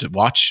loved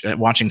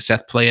watching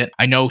Seth play it.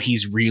 I know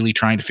he's really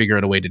trying to figure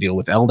out a way to deal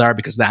with Eldar,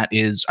 because that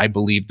is, I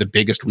believe, the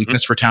biggest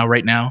weakness for Tau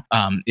right now.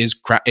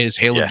 Is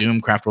Hail of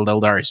Doom. Craftworld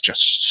Eldar is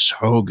just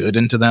so good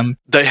into them.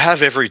 They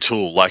have every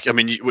tool. Like, I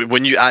mean,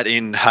 when you add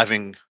in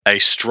having a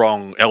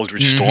strong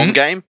Eldritch Storm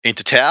game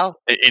into Tau,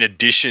 in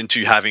addition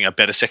to having a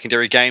better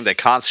secondary game, they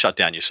can't shut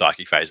down your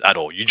psychic phase at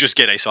all. You just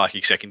get a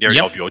psychic secondary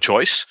of your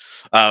choice.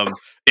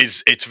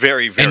 It's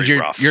very, very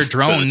rough. Your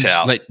drones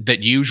that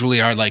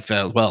usually are like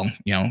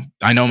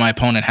I know my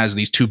opponent has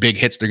these 2 big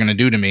hits they're going to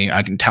do to me.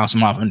 I can toss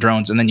them off in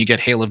drones, and then you get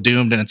Hail of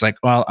Doomed, and it's like,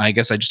 well, I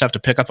guess I just have to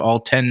pick up all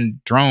 10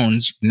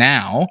 drones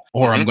now,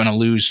 or I'm going to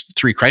lose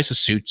 3 crisis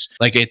suits.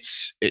 Like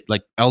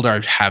like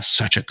Eldar have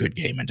such a good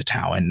game into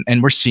Tau,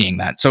 and we're seeing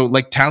that. So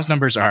like Tau's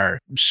numbers are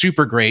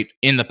super great.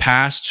 In the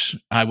past,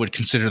 I would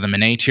consider them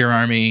an A tier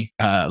army,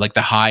 like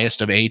the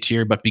highest of A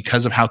tier, but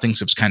because of how things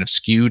have kind of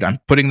skewed, I'm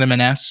putting them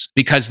in S,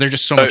 because they're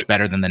just so much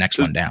better than the next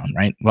one down,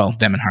 right? Well,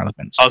 them and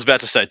Harlequins. I was about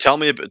to say, tell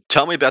me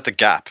about the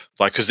gap,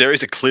 like, because there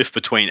is a cliff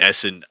between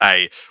S and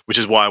A, which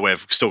is why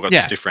we've still got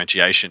this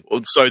differentiation.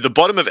 So the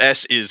bottom of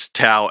S is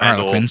Tau and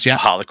Harlequins,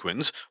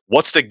 Harlequins.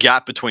 What's the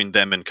gap between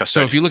them and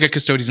Custodians? So if you look at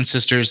Custodians and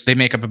Sisters, they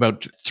make up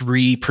about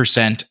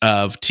 3%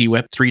 of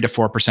T-Whip. 3 to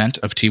 4%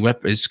 of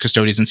T-Whip is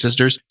Custodians and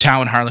Sisters.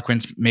 Tau and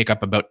Harlequins make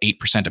up about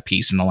 8%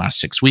 apiece in the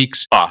last 6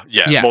 weeks.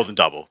 More than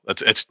double.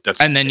 That's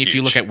and then huge. If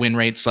you look at win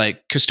rates,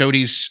 like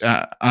Custodies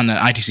on the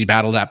ITC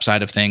Battle App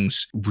side of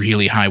things,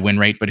 really high win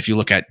rate. But if you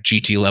look at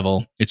GT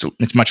level, it's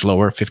much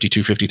lower,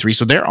 52, 53.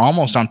 So they're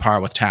almost on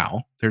par with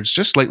Tau. They're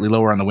just slightly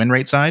lower on the win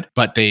rate side,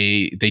 but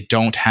they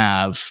don't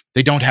have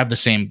the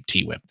same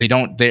T-Whip.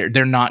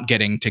 They're not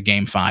getting to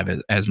game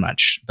 5 as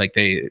much.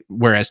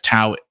 Whereas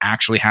Tau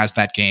actually has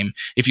that game.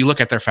 If you look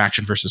at their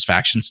faction versus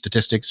faction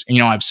statistics,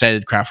 I've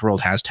said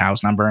Craftworld has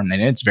Tau's number, and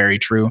it's very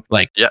true.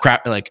 Like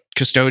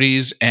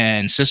Custodies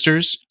and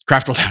Sisters,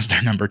 Craftworld has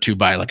their number too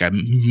by like a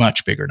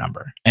much bigger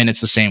number. And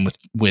it's the same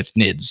with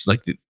NIDS.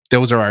 Like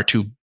those are our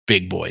 2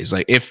 big boys.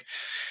 Like if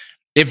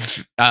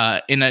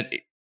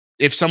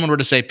someone were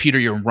to say, Peter,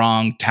 you're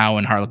wrong, Tau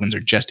and Harlequins are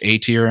just A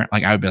tier,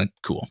 like I would be like,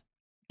 cool.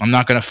 I'm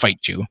not going to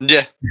fight you.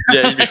 Yeah,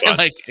 you'd be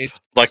fine.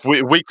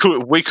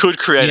 we could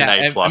create an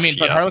A plus.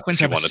 But Harlequins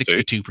have a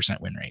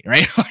 62% win rate,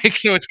 right?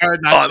 So it's hard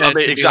not.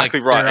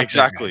 Exactly right.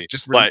 Exactly.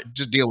 Just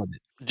deal with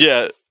it.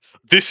 Yeah,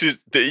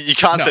 you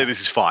can't say this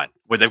is fine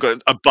when they've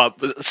got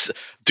above.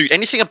 Do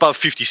anything above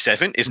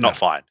 57 is not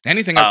fine.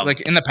 Anything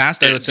like in the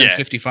past, I would say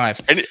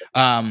 55.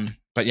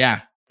 But yeah.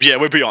 Yeah,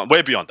 we're beyond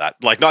that.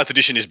 Like 9th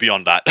edition is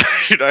beyond that.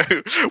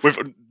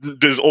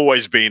 There's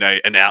always been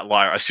an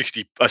outlier, a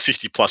 60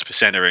 plus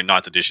percenter in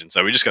 9th edition.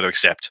 So we just got to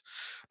accept.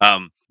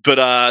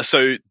 But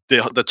so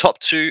the top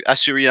two,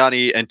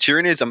 Asuryani and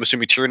Tyranids. I'm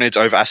assuming Tyranids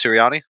over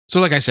Asuryani. So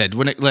like I said,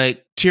 when it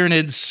like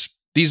Tyranids,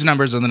 these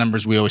numbers are the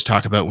numbers we always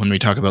talk about when we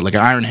talk about like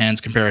an Iron Hands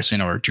comparison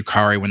or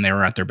Drukhari when they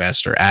were at their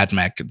best or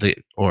Admech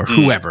or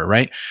whoever,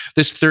 right?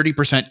 This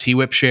 30%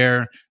 T-Whip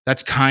share,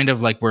 that's kind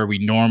of like where we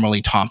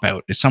normally top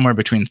out. It's somewhere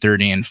between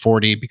 30 and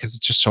 40 because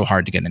it's just so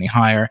hard to get any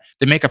higher.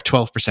 They make up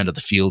 12% of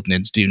the field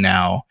NIDs do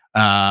now.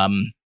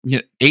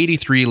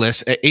 83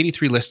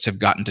 lists have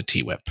gotten to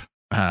T-Whip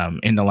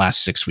in the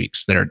last 6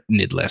 weeks that are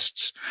NID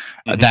lists.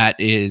 That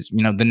is,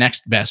 the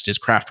next best is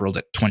Craft World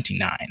at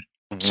 29.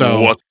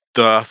 So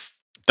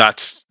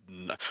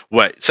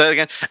wait, say it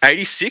again.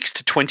 86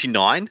 to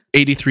 29?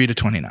 83 to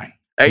 29.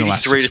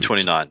 83 to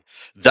 29.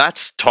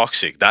 That's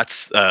toxic.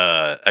 That's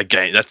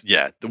again. That's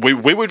We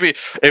would be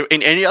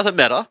in any other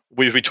meta.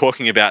 We'd be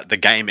talking about the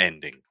game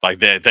ending. Like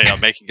they are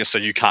making it so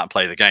you can't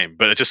play the game.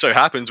 But it just so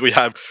happens we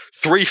have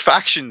 3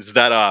 factions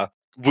that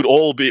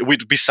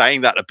we'd be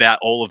saying that about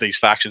all of these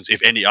factions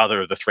if any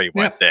other of the 3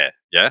 weren't there.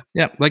 Yeah.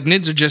 Yeah. Like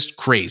NIDs are just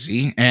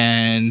crazy.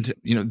 And,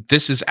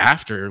 this is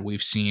after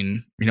we've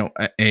seen,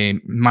 a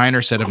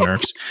minor set of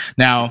nerfs.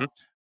 Now,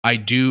 I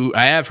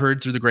have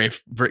heard through the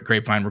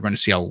grapevine, we're going to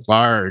see a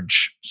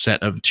large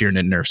set of tier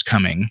NID nerfs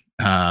coming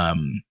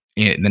in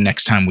the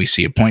next time we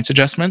see points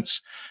adjustments.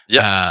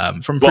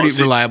 From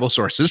pretty reliable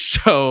sources.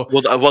 So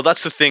well,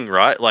 that's the thing,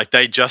 right? Like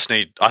they just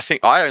need.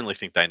 I only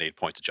think they need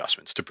point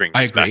adjustments to bring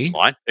this back in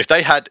line. If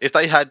they had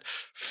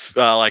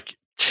like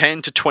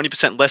 10 to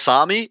 20% less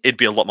army, it'd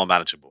be a lot more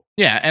manageable.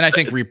 Yeah, and I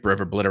think Reaper of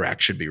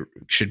Obliterax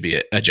should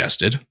be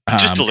adjusted.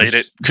 Just delete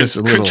it.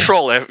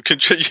 Control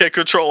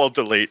or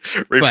delete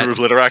Reaper of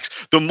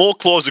Obliterax. The more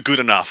claws are good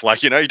enough.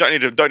 Like you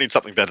don't need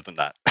something better than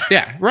that.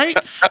 Yeah, right.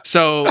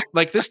 So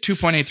like this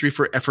 2.83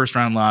 for a first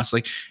round loss,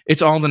 like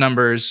it's all the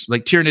numbers.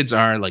 Like tier NIDs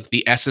are like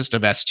the S-est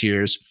of S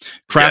tiers.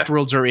 Craft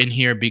Worlds are in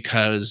here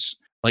because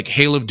like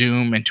Hail of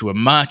Doom and to a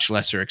much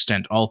lesser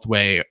extent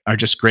Ulthway are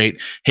just great.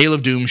 Hail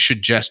of Doom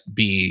should just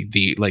be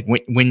the like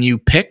when you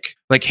pick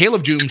like Hail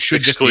of Doom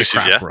should just be a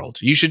Craft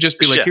World. You should just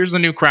be like, here's the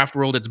new Craft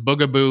World. It's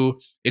Boogaboo.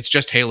 It's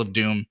just Hail of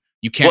Doom.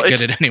 You can't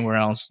get it anywhere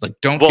else. Like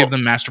don't give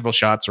them masterful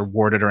shots or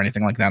warded or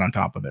anything like that on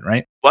top of it,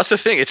 right? Well, that's the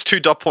thing. It's 2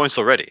 dot points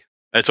already.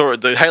 It's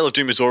already the Hail of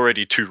Doom is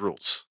already 2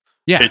 rules.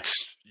 Yeah,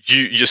 it's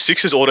your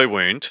 6 is auto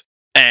wound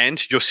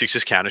and your 6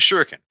 is counter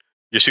shuriken.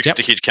 Your 6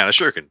 to hit counter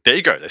shuriken. There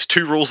you go. There's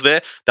 2 rules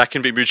there that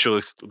can be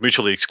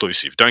mutually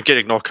exclusive. Don't get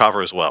ignore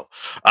cover as well.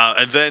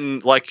 And then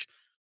like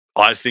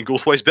I think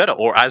Ulthway's better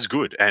or as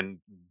good, and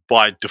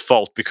by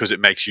default because it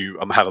makes you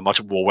have a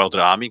much more welded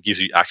army, gives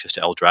you access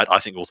to Eldrad. I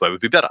think Ulthway would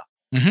be better.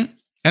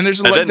 And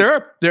there's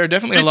there are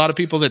definitely a lot of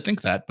people that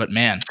think that, but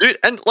man, dude,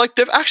 and like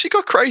they've actually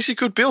got crazy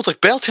good builds.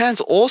 Like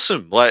Beltan's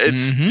awesome. Like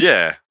it's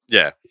yeah.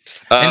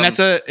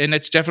 And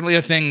it's definitely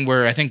a thing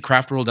where I think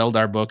Craft World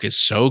Eldar book is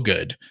so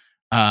good.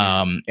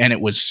 And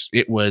it was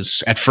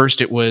at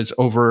first it was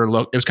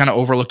overlooked. It was kind of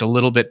overlooked a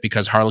little bit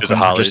because Harlequins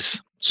are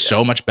just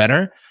so much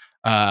better.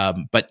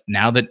 But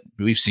now that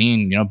we've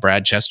seen,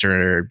 Brad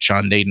Chester,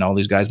 Sean Dayton, all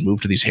these guys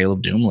move to these Hail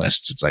of Doom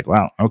lists, it's like,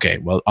 wow, okay,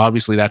 well,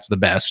 obviously that's the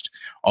best.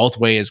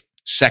 Ulthway is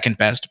second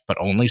best, but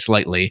only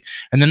slightly.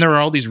 And then there are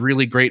all these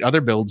really great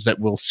other builds that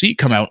we'll see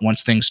come out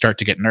once things start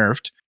to get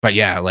nerfed. But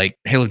yeah, like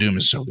Hail of Doom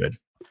is so good.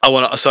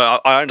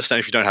 I understand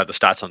if you don't have the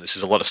stats on this.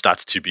 There's a lot of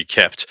stats to be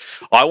kept.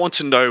 I want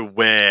to know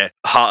where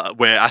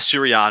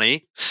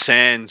Asuryani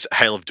sans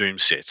Hail of Doom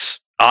sits.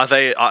 Are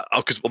they?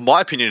 Because my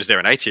opinion is they're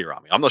an A tier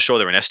army. I'm not sure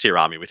they're an S tier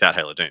army without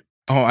Hail of Doom.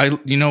 Oh,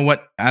 you know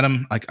what,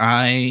 Adam? Like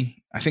I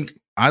think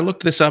I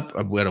looked this up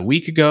about a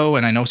week ago,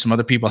 and I know some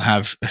other people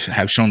have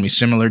shown me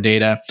similar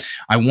data.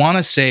 I want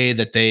to say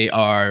that they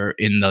are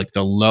in the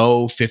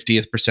low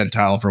 50th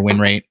percentile for win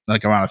rate,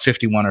 like around a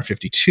 51 or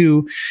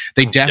 52.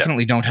 They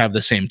definitely don't have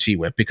the same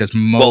T-Whip because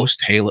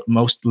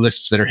most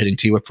lists that are hitting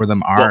T-Whip for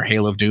them are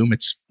Hail of Doom.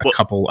 It's a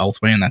couple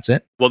Ulthway and that's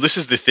it. Well, this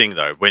is the thing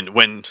though. When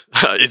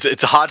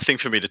it's a hard thing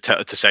for me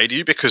to say to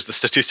you because the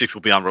statistics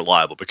will be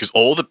unreliable because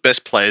all the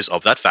best players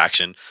of that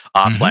faction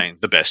are playing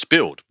the best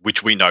build,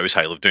 which we know is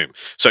Hail of Doom.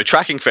 So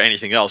tracking for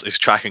anything else is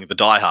tracking the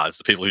diehards,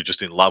 the people who are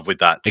just in love with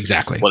that.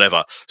 Exactly.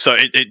 Whatever. So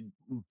it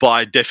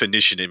by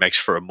definition, it makes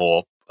for a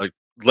more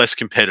less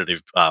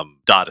competitive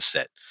data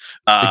set,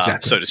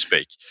 so to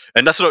speak.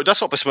 And that's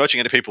not besmirching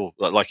any people.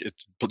 Like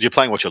you're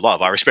playing what you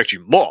love. I respect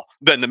you more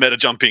than the meta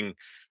jumping,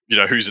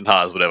 who's and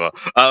has, whatever.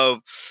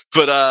 So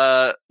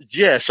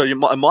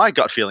my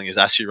gut feeling is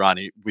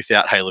Asuryani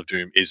without Hail of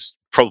Doom is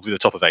probably the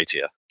top of A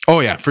tier. Oh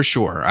yeah, for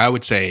sure. I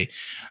would say,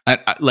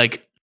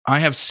 I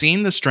have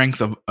seen the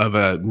strength of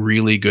a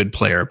really good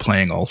player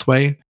playing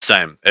Ulthway.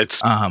 Same.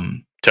 It's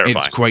terrifying.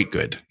 It's quite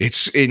good.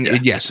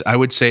 Yes, I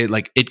would say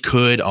like it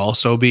could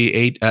also be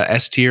a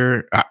S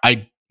tier.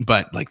 I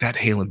but like that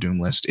AOWdu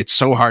list, it's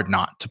so hard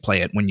not to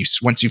play it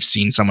once you've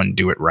seen someone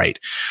do it right.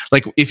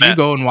 Like if you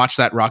go and watch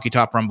that Rocky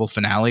Top Rumble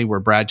finale where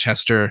Brad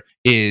Chester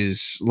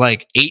is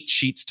like 8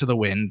 sheets to the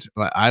wind.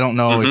 I don't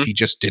know if he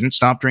just didn't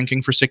stop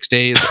drinking for 6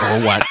 days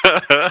or what.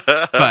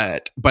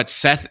 but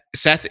Seth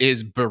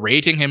is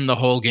berating him the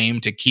whole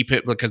game to keep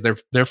it, because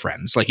they're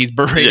friends. Like he's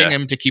berating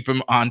him to keep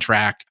him on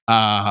track.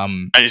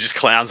 And he just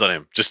clowns on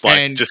him, just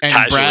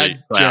casually.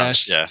 Brad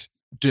clowns. just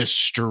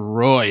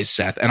destroys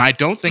Seth. And I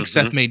don't think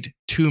Seth made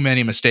too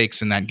many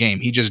mistakes in that game.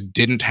 He just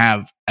didn't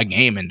have a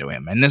game into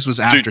him. And this was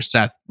after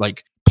Seth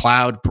like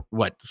plowed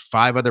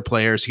 5 other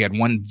players. He had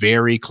one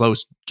very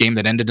close game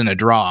that ended in a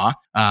draw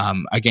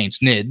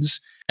against Nids.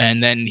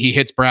 And then he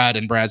hits Brad,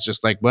 and Brad's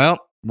just like, well,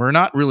 we're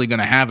not really going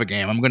to have a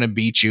game. I'm going to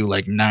beat you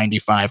like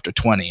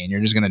 95-20, and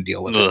you're just going to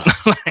deal with it.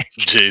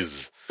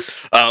 Jeez.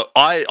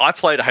 I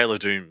played a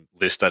AOWdu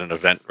list at an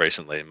event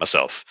recently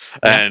myself.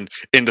 And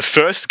in the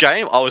first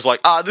game, I was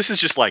like, this is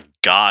just like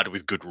guard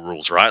with good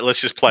rules, right? Let's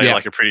just play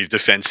like a pretty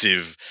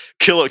defensive,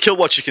 kill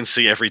what you can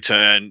see every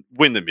turn,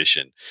 win the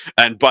mission.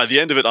 And by the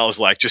end of it, I was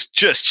like, just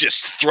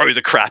throw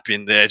the crap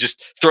in there.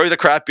 Just throw the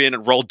crap in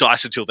and roll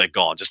dice until they're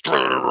gone.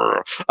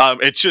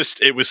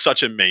 It was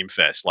such a meme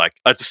fest. Like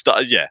at the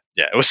start, it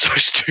was so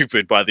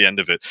stupid by the end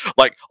of it.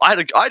 Like I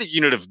had a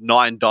unit of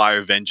 9 Dire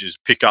Avengers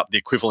pick up the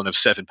equivalent of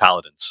 7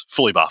 Paladins,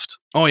 fully buffed.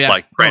 Oh yeah,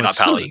 like Grey Knight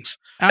Paladins.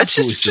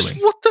 Absolutely it's just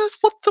what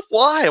the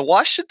why?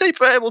 Why should they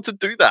be able to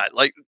do that?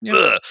 Like, a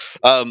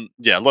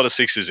lot of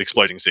 6s,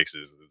 exploding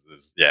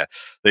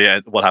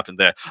 6s. What happened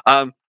there?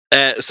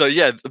 So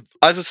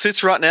as it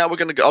sits right now, we're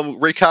going to go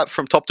recap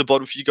from top to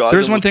bottom for you guys.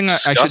 There's one thing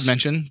I should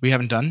mention we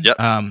haven't done. Yep.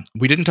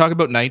 We didn't talk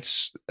about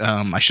Knights.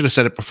 I should have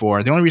said it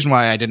before. The only reason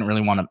why I didn't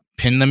really want to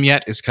pin them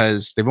yet is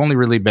because they've only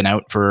really been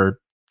out for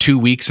 2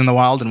 weeks in the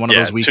wild, and one of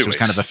those weeks was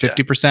kind of a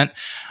 50%.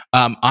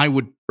 I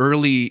would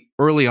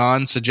early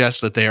on suggest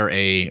that they are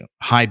a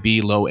high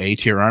B, low A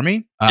tier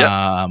army.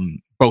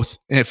 Both.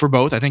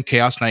 I think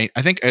Chaos Knight.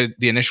 I think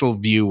the initial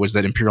view was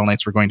that Imperial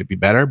Knights were going to be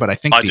better, but I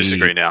think I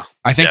disagree now.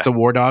 I think the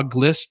War Dog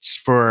lists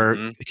for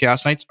the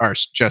Chaos Knights are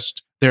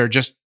just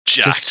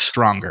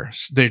stronger.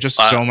 They're just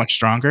so much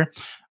stronger.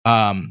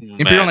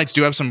 Imperial Knights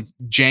do have some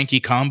janky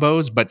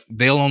combos, but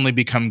they'll only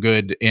become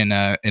good in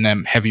a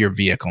heavier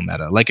vehicle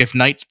meta. Like if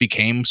Knights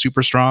became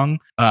super strong,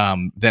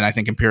 then I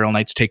think Imperial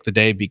Knights take the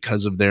day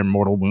because of their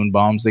mortal wound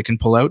bombs they can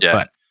pull out.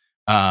 But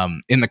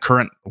in the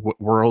current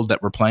world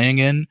that we're playing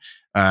in,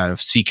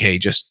 CK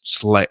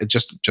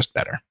just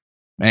better.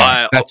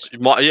 Man,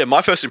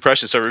 my first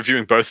impression. So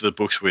reviewing both of the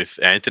books with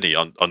Anthony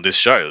on this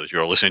show,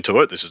 you're all listening to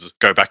it. This is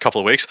go back a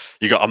couple of weeks.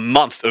 You got a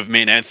month of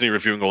me and Anthony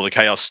reviewing all the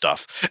Chaos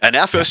stuff, and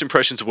our first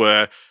impressions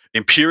were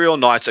Imperial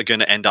Knights are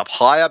going to end up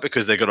higher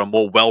because they got a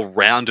more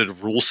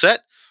well-rounded rule set.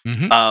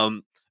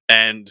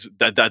 And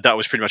that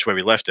was pretty much where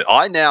we left it.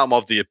 I now am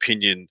of the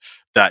opinion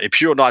that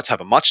Imperial Knights have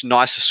a much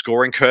nicer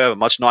scoring curve, a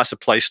much nicer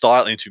play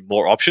style into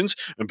more options,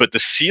 but the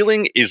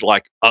ceiling is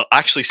like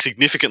actually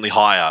significantly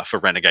higher for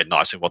Renegade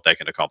Knights and what they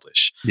can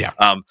accomplish.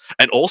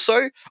 And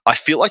also, I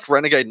feel like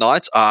Renegade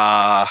Knights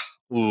are,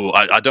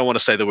 I don't want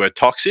to say the word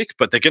toxic,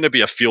 but they're going to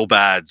be a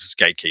feel-bad's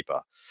gatekeeper.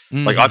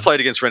 Like I played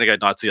against Renegade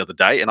Knights the other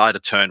day, and I had a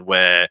turn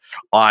where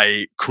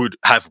I could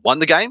have won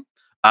the game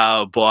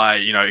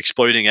by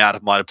exploding out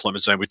of my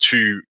deployment zone with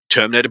 2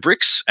 Terminator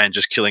bricks and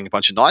just killing a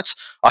bunch of knights.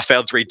 I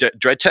failed 3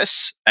 dread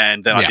tests,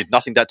 and then I did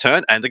nothing that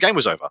turn, and the game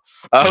was over.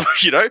 And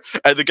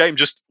the game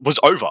just was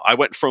over. I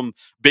went from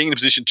being in a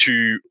position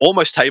to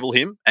almost table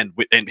him and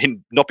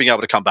him not being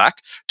able to come back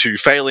to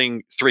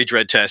failing 3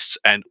 dread tests,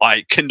 and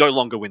I can no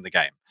longer win the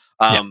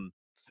game.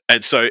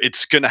 And so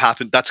it's going to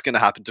happen. That's going to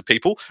happen to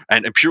people,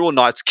 and Imperial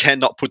Knights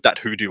cannot put that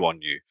hoodoo on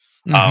you.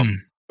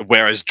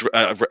 Whereas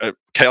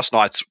Chaos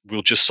Knights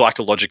will just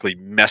psychologically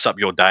mess up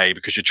your day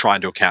because you're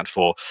trying to account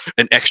for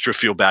an extra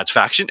feel bad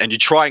faction, and you're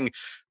trying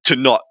to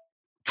not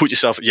put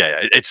yourself.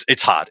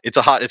 It's hard. It's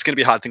going to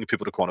be a hard thing for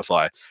people to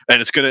quantify,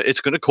 and it's going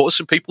to cause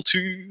some people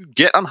to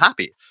get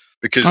unhappy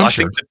because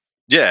think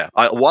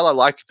that, while I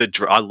like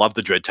I love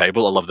the dread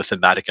table. I love the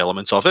thematic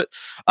elements of it.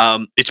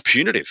 It's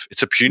punitive.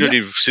 It's a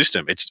punitive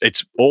system.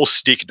 It's all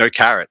stick, no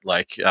carrot.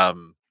 Like, I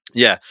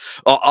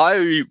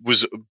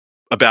was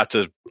about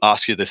to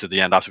ask you this at the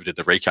end after we did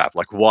the recap,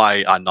 like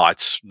why are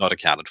knights not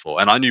accounted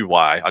for? And I knew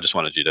why. I just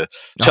wanted you to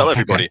tell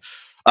everybody.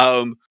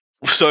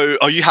 So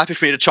are you happy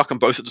for me to chuck them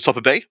both at the top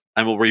of B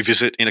and we'll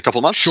revisit in a couple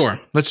of months? Sure.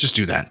 Let's just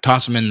do that.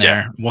 Toss them in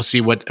there. We'll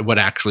see what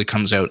actually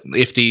comes out.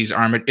 If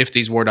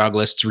these War Dog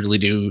lists really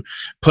do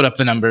put up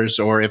the numbers,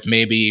 or if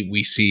maybe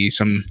we see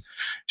some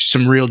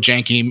real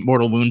janky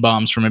mortal wound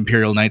bombs from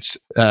Imperial Knights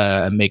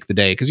make the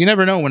day. Because you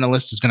never know when a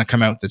list is going to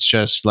come out that's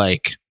just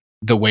like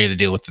the way to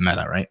deal with the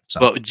meta, right?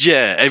 So. Well,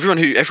 everyone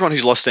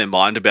who's lost their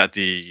mind about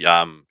the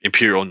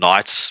Imperial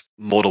Knights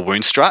mortal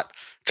wound strat,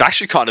 it's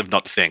actually kind of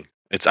not the thing.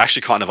 It's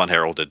actually kind of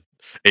unheralded.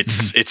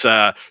 It's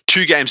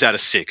 2 games out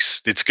of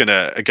 6. It's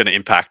gonna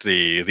impact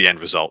the end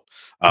result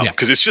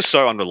because it's just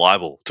so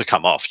unreliable to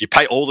come off. You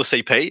pay all the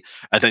CP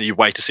and then you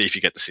wait to see if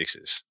you get the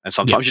 6s, and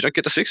sometimes you don't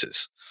get the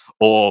 6s,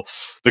 or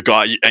the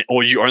guy,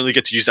 or you only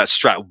get to use that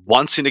strat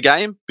once in a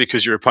game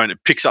because your opponent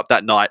picks up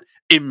that knight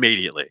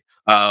immediately.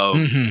 Yeah,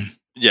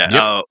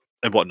 Yep.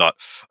 And whatnot.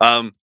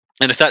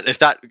 And if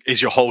that is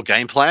your whole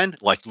game plan,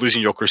 like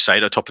losing your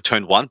Crusader top of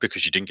turn 1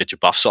 because you didn't get your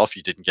buffs off,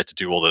 you didn't get to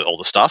do all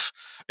the stuff,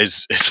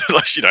 is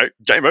like,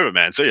 game over,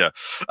 man. See ya.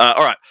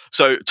 All right.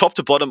 So top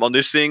to bottom on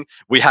this thing,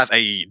 we have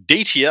a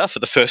D tier for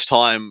the first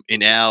time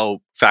in our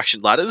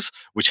faction ladders,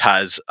 which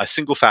has a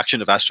single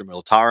faction of Astra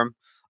Militarum.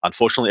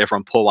 Unfortunately,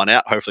 everyone pour one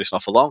out. Hopefully, it's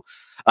not for long.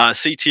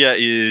 C tier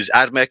is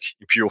Admech,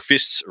 Imperial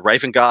Fists,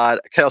 Raven Guard,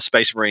 Chaos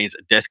Space Marines,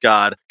 Death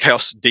Guard,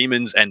 Chaos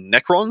Demons, and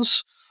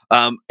Necrons.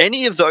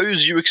 Any of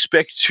those you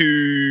expect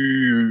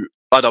to...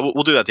 Oh, no,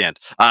 we'll do that at the end.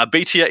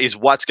 B tier is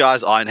White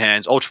Scars, Iron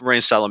Hands,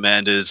 Ultramarine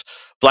Salamanders,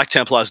 Black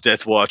Templars,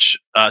 Death Watch,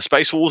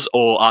 Space Wolves,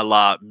 or a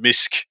la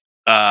Misk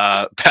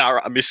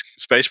Misk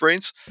Space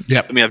Marines.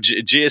 Yep. And we have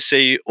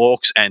GSC,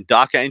 Orcs, and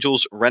Dark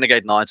Angels,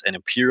 Renegade Knights, and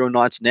Imperial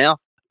Knights now.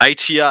 A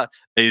tier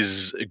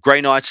is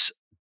Grey Knights,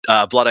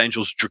 Blood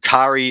Angels,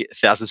 Drukhari,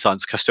 Thousand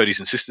Sons, Custodians,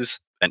 and Sisters.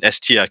 And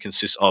S tier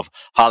consists of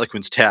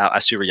Harlequins, Tau,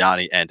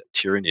 Asuryani, and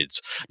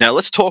Tyranids. Now,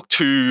 let's talk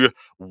to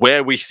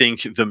where we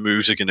think the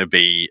moves are going to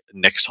be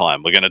next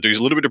time. We're going to do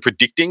a little bit of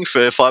predicting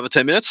for 5 or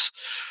 10 minutes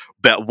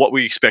about what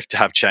we expect to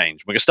have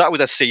changed. We're going to start with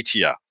that C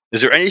tier.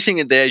 Is there anything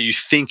in there you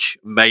think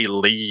may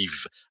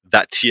leave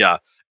that tier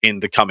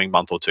in the coming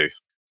month or two?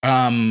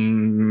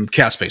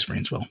 Chaos Space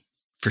Marines will,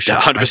 for sure.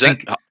 Yeah,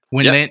 100%.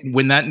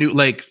 When that new,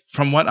 like,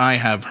 from what I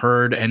have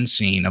heard and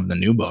seen of the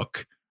new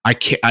book, I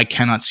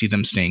cannot see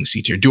them staying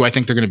C tier. Do I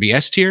think they're going to be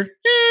S tier?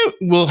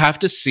 We'll have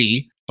to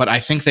see. But I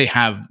think they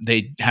have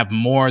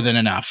more than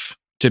enough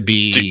to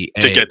be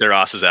to get their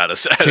asses out of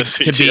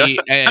C tier.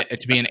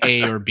 to be an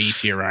A or B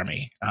tier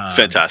army.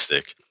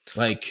 Fantastic.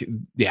 Like,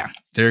 yeah,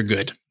 they're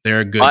good.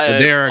 They're good.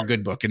 They're a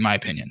good book in my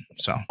opinion.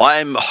 So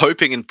I'm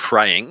hoping and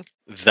praying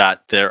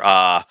that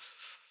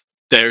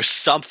there's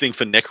something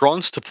for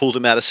Necrons to pull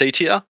them out of C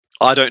tier.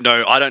 I don't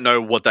know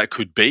what that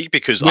could be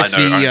because with I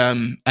know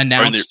the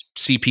announced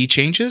CP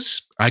changes,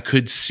 I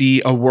could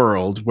see a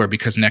world where,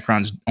 because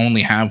Necrons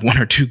only have 1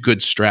 or 2 good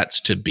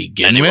strats to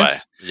begin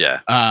with,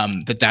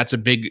 that's a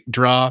big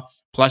draw.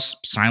 Plus,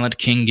 Silent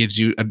King gives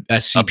you a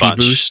CP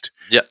boost.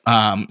 Yeah.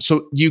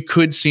 So you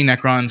could see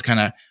Necrons kind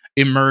of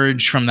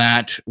emerge from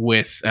that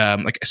with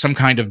like some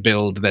kind of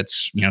build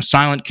that's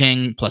Silent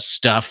King plus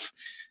stuff.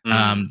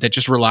 That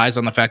just relies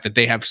on the fact that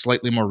they have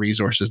slightly more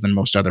resources than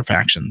most other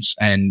factions,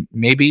 and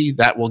maybe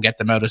that will get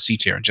them out of C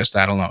tier, just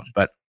that alone.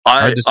 But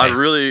I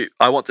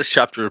want this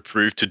chapter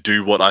approved to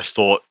do what I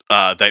thought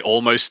they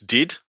almost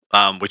did,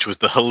 which was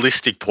the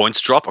holistic points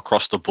drop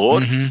across the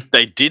board. Mm-hmm.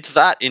 They did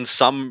that in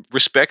some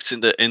respects in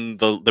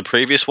the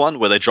previous one,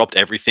 where they dropped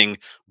everything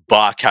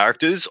bar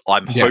characters.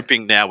 I'm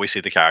hoping now we see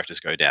the characters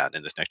go down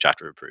in this next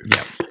chapter approved.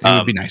 Yeah, it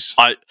would be nice.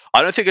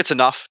 I don't think it's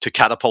enough to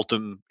catapult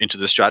them into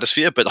the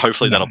stratosphere, but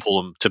hopefully that'll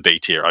pull them to B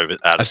tier out of C.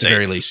 At the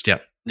very least, yeah.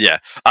 Yeah.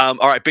 All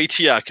right, B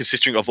tier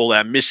consisting of all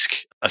our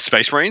Misk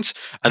Space Marines,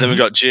 and then we've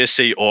got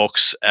GSC,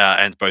 Orcs,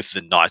 and both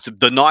the Knights.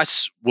 The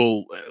Knights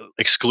will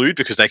exclude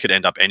because they could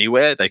end up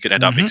anywhere. They could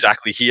end up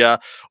exactly here,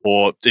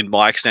 or in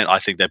my extent, I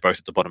think they're both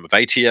at the bottom of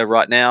A tier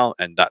right now,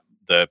 and that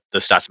the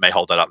stats may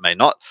hold that up, may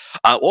not.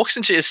 Orcs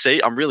and GSC,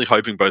 I'm really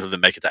hoping both of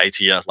them make it to A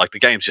tier. Like, the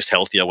game's just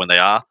healthier when they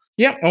are.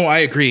 Yeah. Oh, I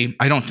agree.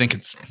 I don't think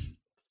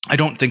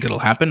it'll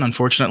happen,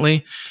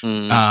 unfortunately.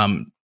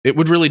 It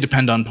would really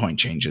depend on point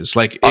changes,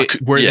 like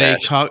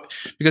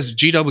because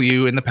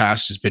GW in the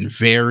past has been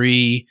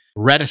very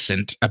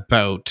reticent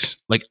about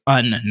like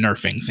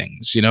unnerfing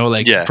things,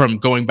 from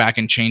going back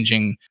and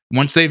changing.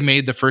 Once they've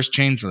made the first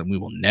change, we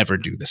will never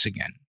do this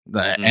again.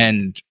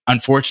 And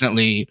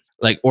unfortunately,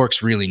 like,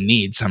 Orcs really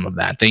need some of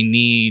that. They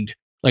need,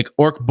 like,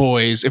 Orc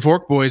Boys. If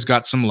Orc Boys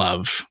got some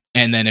love,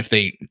 and then if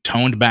they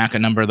toned back a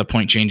number of the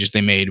point changes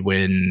they made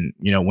when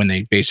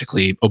they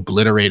basically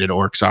obliterated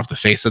Orcs off the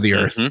face of the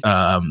earth,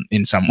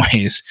 in some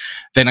ways,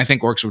 then I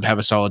think Orcs would have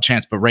a solid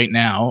chance. But right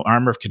now,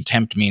 Armor of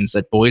Contempt means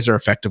that Boys are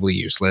effectively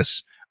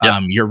useless.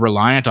 Yep. You're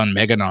reliant on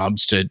Mega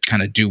Knobs to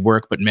kind of do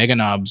work, but Mega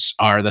Knobs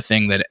are the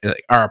thing that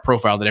are a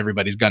profile that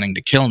everybody's gunning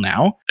to kill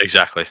now.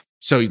 Exactly.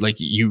 So, like,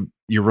 you're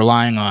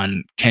relying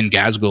on, can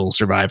Gazgul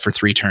survive for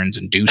 3 turns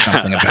and do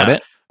something about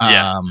it?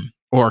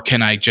 Or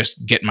can I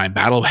just get my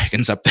battle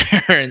wagons up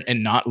there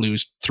and not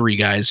lose 3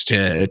 guys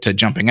to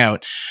jumping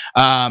out?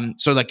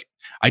 So, like,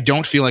 I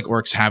don't feel like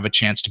Orcs have a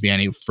chance to be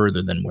any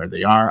further than where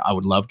they are. I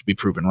would love to be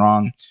proven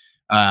wrong,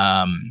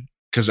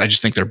 because I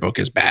just think their book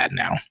is bad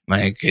now.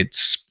 Like,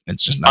 it's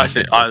just not.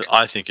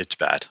 I think it's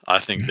bad. I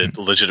think that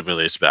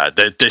legitimately it's bad.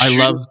 I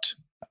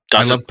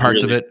loved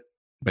parts of it,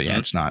 but yeah,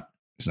 it's not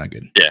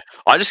good. Yeah,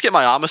 I just get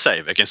my armor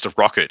save against a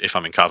rocket if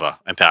I'm in cover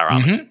and power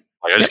armor.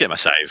 Like, I just get my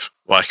save.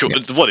 Like,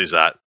 what is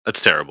that?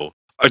 That's terrible.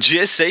 A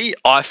GSC,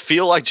 I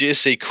feel like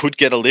GSC could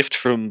get a lift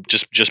from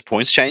just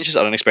points changes.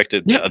 I don't expect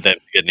them to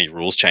get any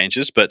rules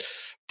changes, but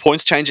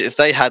points change, if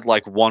they had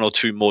like one or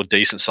two more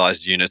decent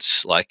sized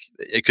units, like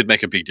it could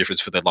make a big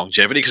difference for their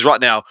longevity. Because right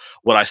now,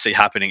 what I see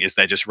happening is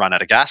they just run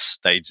out of gas.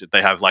 They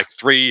have like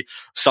 3,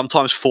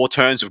 sometimes 4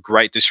 turns of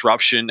great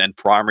disruption and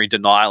primary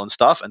denial and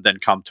stuff, and then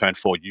come turn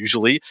 4,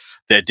 usually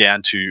they're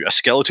down to a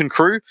skeleton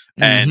crew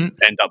and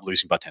end up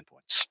losing by 10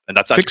 points. And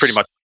that's pretty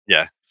much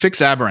Fix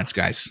aberrants,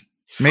 guys.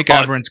 Make Oh,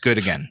 aberrants good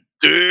again.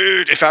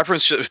 dude.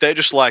 If they're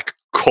just like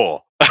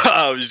core,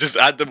 you just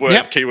add the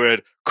word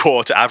keyword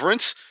core to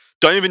aberrants.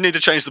 Don't even need to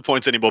change the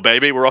points anymore,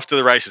 baby. We're off to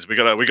the races. We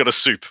got a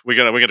soup. We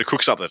got to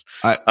cook something.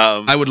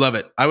 I would love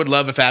it. I would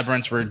love if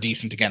aberrants were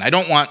decent again. I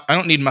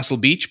don't need Muscle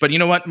Beach, but you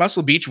know what?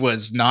 Muscle Beach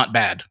was not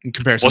bad in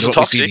comparison to what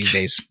we see these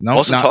days. No,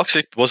 wasn't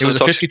toxic. It was a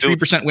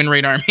 53% win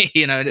rate army.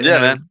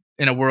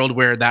 In a world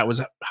where that was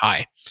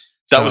high.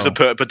 That was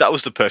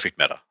the perfect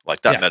meta.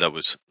 Like that meta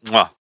was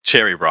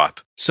cherry ripe.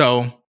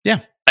 So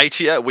yeah. A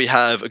tier, we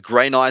have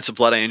Grey Knights,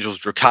 Blood Angels,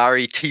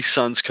 Drukhari,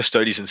 T-Sons,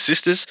 Custodians, and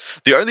Sisters.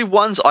 The only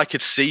ones I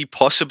could see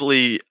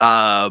possibly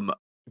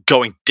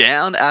going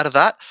down out of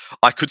that,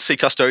 I could see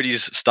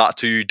Custodians start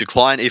to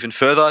decline even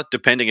further,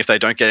 depending if they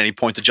don't get any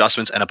point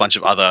adjustments and a bunch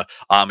of other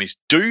armies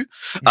do.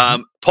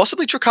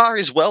 Possibly Drukhari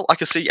as well, I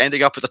could see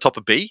ending up at the top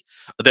of B.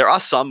 There are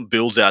some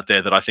builds out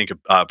there that I think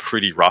are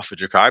pretty rough for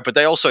Drukhari, but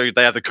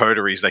they have the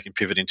coteries they can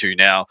pivot into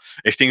now.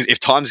 If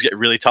times get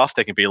really tough,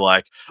 they can be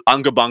like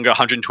Unga Bunga,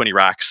 120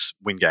 racks,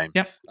 win game.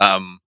 Yeah. I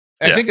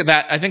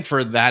think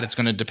for that it's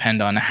going to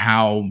depend on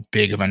how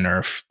big of a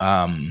nerf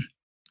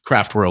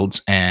Craft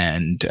Worlds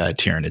and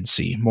Tyranid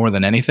see more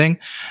than anything.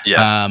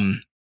 Yeah.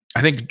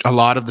 I think a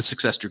lot of the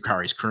success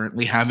Drukhari is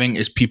currently having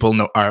is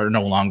people are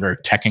no longer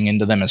teching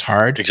into them as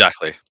hard.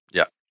 Exactly.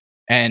 Yeah.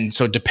 And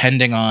so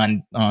depending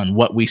on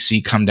what we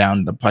see come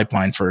down the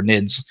pipeline for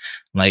NIDS,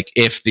 like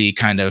if the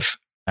kind of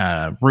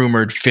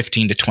rumored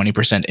 15 to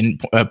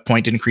 20%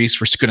 point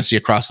increase we're going to see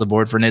across the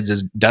board for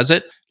NIDS does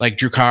it, like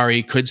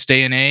Drukhari could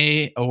stay in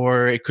A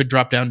or it could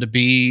drop down to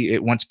B.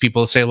 Once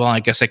people say, well,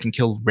 I guess I can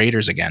kill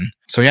Raiders again.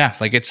 So yeah,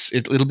 like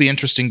it'll be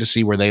interesting to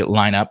see where they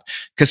line up.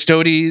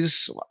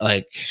 Custodies,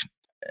 like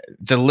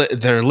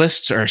their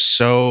lists are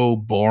so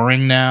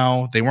boring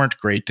now. They weren't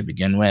great to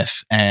begin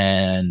with,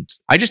 and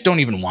I just don't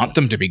even want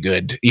them to be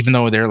good, even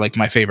though they're like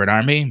my favorite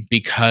army,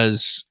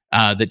 because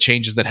the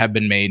changes that have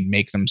been made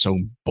make them so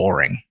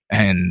boring.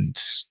 And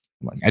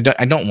I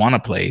don't want to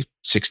play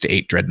 6 to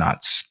 8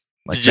 dreadnoughts.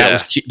 Like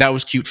that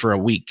was cute for a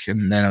week,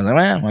 and then I was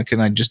like, well,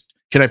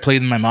 can I play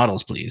my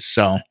models, please?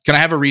 So can I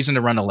have a reason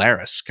to run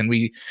Alaris? Can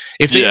we,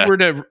 if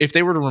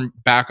they were to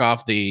back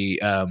off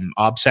the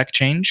OBSEC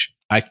change,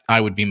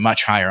 I would be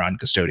much higher on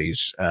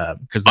Custodies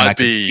because then I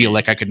could feel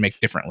like I could make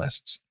different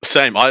lists.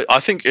 Same. I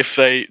think if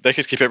they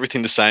could keep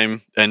everything the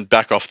same and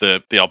back off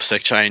the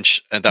OBSEC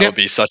change, and that would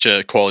be such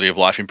a quality of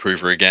life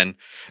improver again.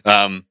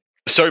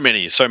 So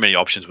many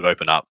options would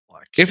open up.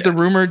 Like if the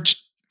rumored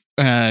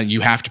you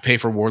have to pay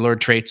for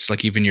Warlord traits,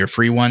 like even your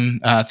free one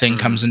thing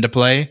comes into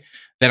play,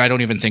 then I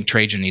don't even think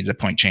Trajan needs a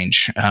point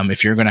change.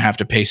 If you're going to have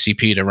to pay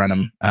CP to run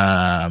them,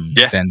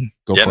 then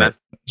go for it.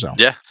 So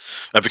yeah,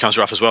 that becomes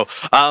rough as well.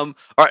 All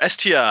right, S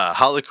tier: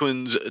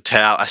 Harlequins,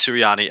 Tau,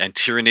 Assyriani, and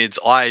Tyranids.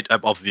 I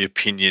am of the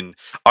opinion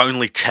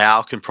only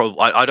Tau can probably.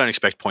 I don't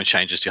expect point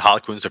changes to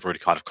Harlequins. They've already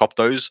kind of copped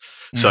those.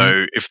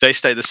 So if they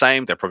stay the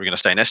same, they're probably going to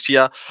stay in S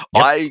tier.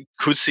 I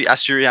could see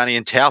Assyriani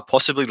and Tau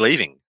possibly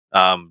leaving,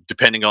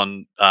 depending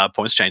on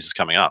points changes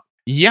coming up.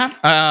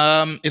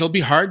 Yeah, it'll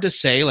be hard to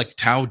say. Like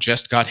Tau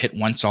just got hit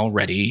once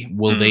already.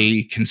 Will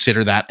they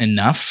consider that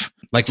enough?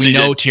 Like we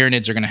know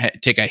Tyranids are going to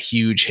take a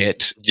huge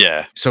hit.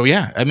 Yeah. So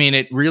yeah, I mean,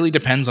 it really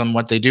depends on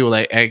what they do.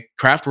 Like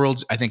Craft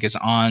Worlds, I think is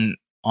on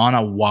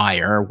a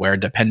wire where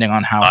depending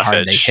on how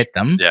hard they hit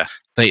them,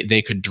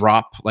 they could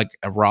drop like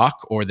a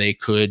rock, or they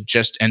could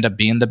just end up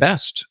being the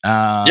best.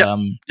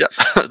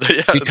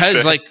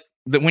 Because like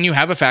when you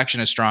have a faction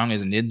as strong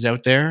as NIDS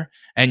out there,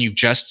 and you've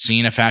just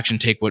seen a faction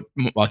take what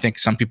I think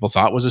some people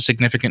thought was a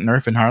significant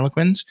nerf in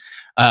Harlequins,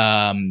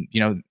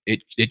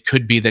 it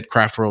could be that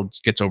Craft Worlds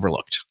gets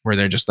overlooked, where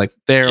they're just like,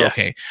 they're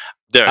okay.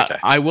 They're okay.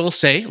 I will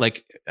say,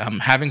 like,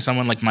 having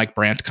someone like Mike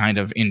Brandt kind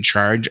of in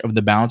charge of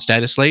the balanced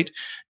data slate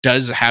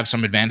does have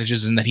some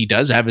advantages in that he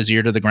does have his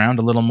ear to the ground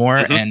a little more.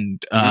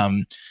 And,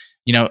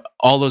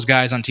 all those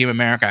guys on Team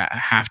America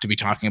have to be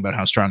talking about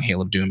how strong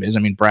Hail of Doom is. I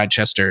mean, Brad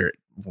Chester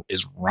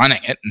is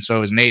running it, and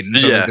so is Naden.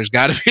 So there's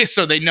got to be,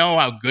 so they know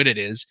how good it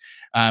is.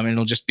 And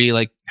it'll just be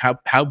like, how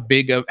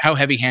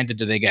heavy-handed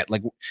do they get?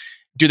 Like,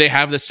 do they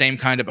have the same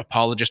kind of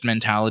apologist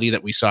mentality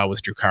that we saw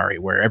with Drukhari,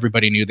 where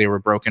everybody knew they were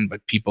broken,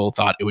 but people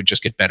thought it would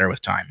just get better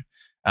with time?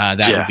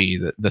 That would be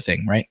the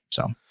thing, right?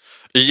 So,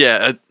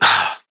 yeah,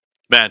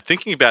 man,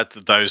 thinking about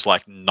those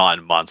like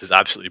 9 months is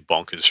absolutely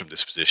bonkers from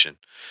this position.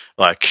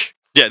 Like,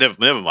 yeah,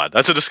 never mind.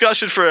 That's a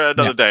discussion for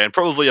another day, and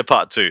probably a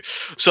part 2.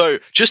 So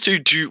just to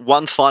do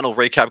one final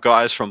recap,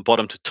 guys, from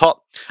bottom to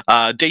top.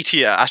 D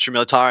tier, Astra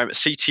Militarum.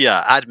 C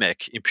tier,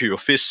 Admech, Imperial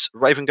Fists,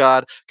 Raven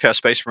Guard, Chaos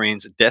Space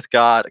Marines, Death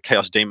Guard,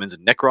 Chaos Demons,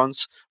 and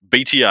Necrons.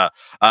 B tier,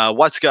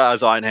 White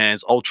Scars, Iron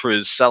Hands,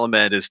 Ultras,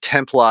 Salamanders,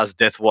 Templars,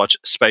 Death Watch,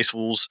 Space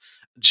Wolves.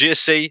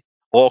 GSC,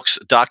 Orcs,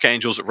 Dark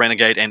Angels,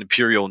 Renegade, and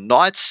Imperial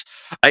Knights.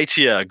 A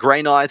tier,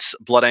 Grey Knights,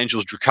 Blood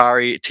Angels,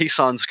 Drukhari,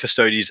 T-Sons,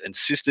 Custodies, and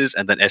Sisters.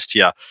 And then S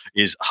tier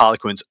is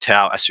Harlequins,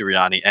 Tau,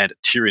 Asuryani, and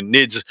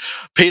Tyranids.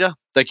 Peter,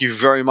 thank you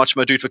very much,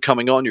 my dude, for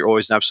coming on. You're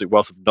always an absolute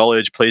wealth of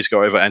knowledge. Please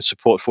go over and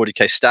support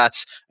 40k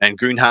Stats and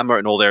Goonhammer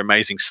and all their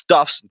amazing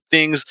stuffs and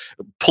things.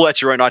 Pull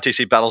out your own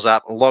ITC Battles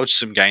app, lodge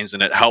some gains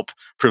in it, help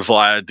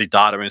provide the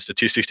data and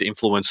statistics to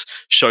influence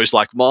shows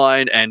like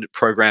mine and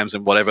programs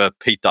and whatever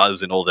Pete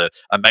does and all the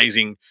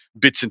amazing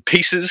bits and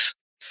pieces.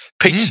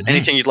 Pete,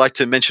 anything you'd like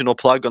to mention or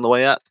plug on the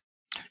way out?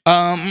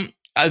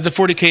 The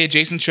 40k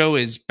Adjacent show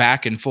is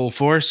back in full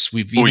force.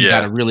 We've even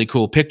got a really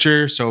cool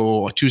picture.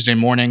 So Tuesday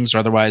mornings or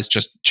otherwise,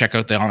 just check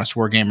out the Honest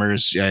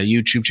Wargamers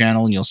YouTube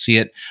channel and you'll see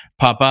it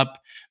pop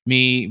up.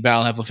 Me,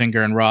 Val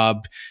Heffelfinger, and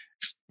Rob,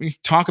 we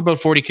talk about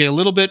 40k a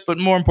little bit, but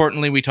more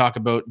importantly, we talk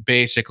about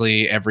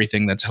basically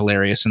everything that's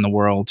hilarious in the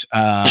world,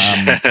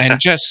 and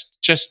just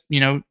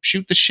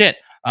shoot the shit.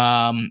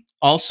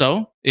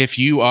 Also, if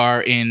you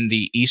are in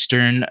the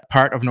eastern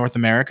part of North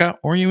America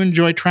or you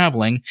enjoy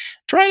traveling,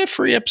 try to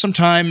free up some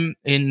time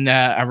in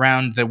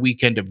around the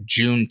weekend of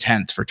June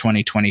 10th for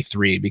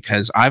 2023,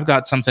 because I've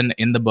got something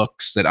in the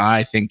books that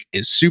I think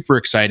is super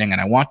exciting and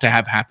I want to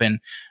have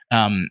happen.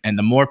 And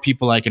the more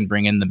people I can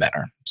bring in, the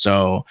better.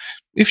 So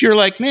if you're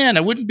like, man,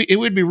 it would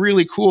be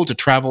really cool to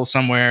travel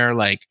somewhere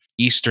like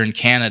Eastern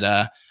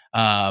Canada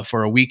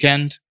for a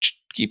weekend,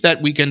 keep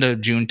that weekend of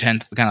June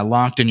 10th kind of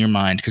locked in your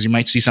mind, because you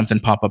might see something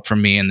pop up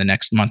from me in the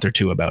next month or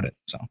two about it.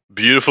 So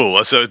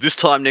beautiful. So this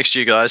time next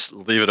year, guys,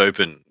 leave it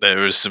open.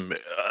 There is some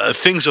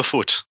things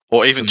afoot,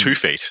 or even 2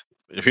 feet.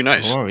 Who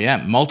knows? Oh yeah,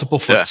 multiple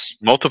foots.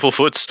 Yeah, multiple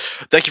foots.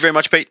 Thank you very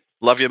much, Pete.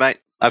 Love you, mate.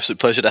 Absolute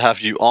pleasure to have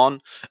you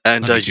on.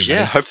 And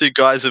hopefully you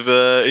guys have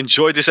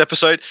enjoyed this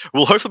episode.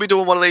 We'll hopefully be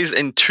doing one of these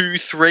in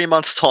 2-3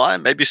 months'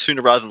 time, maybe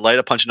sooner rather than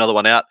later. Punch another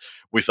one out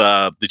with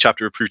the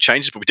chapter approved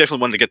changes. But we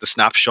definitely wanted to get the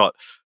snapshot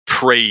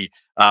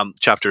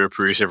pre-chapter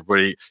approved so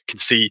everybody can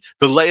see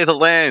the lay of the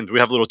land. We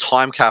have a little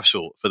time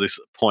capsule for this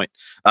point.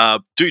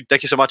 Dude,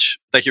 thank you so much.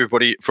 Thank you,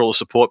 everybody, for all the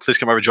support. Please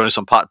come over and join us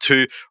on part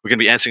 2. We're going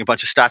to be answering a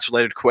bunch of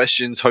stats-related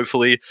questions,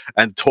 hopefully,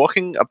 and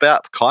talking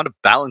about kind of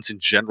balance in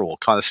general,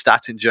 kind of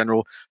stats in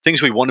general,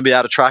 things we want to be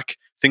able to track,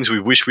 things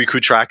we wish we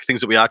could track, things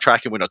that we are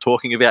tracking we're not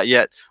talking about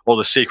yet, all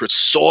the secret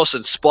sauce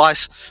and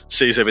spice.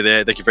 See you over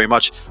there. Thank you very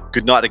much.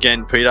 Good night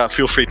again, Peter.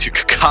 Feel free to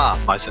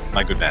caca,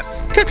 my good man.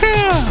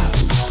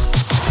 Caca!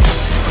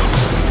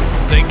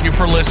 Thank you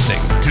for listening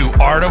to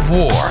Art of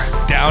War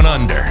Down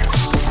Under,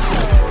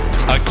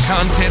 a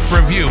content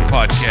review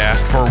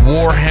podcast for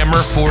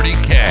Warhammer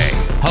 40k,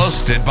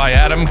 hosted by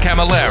Adam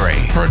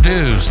Camilleri,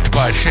 produced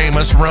by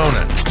Seamus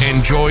Ronan.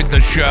 Enjoyed the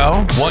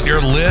show? Want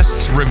your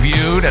lists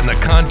reviewed and the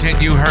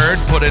content you heard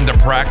put into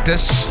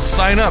practice?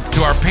 Sign up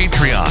to our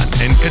Patreon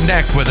and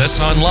connect with us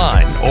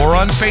online or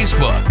on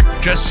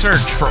Facebook. Just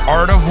search for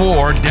Art of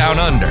War Down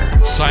Under.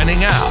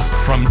 Signing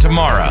out from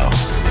tomorrow.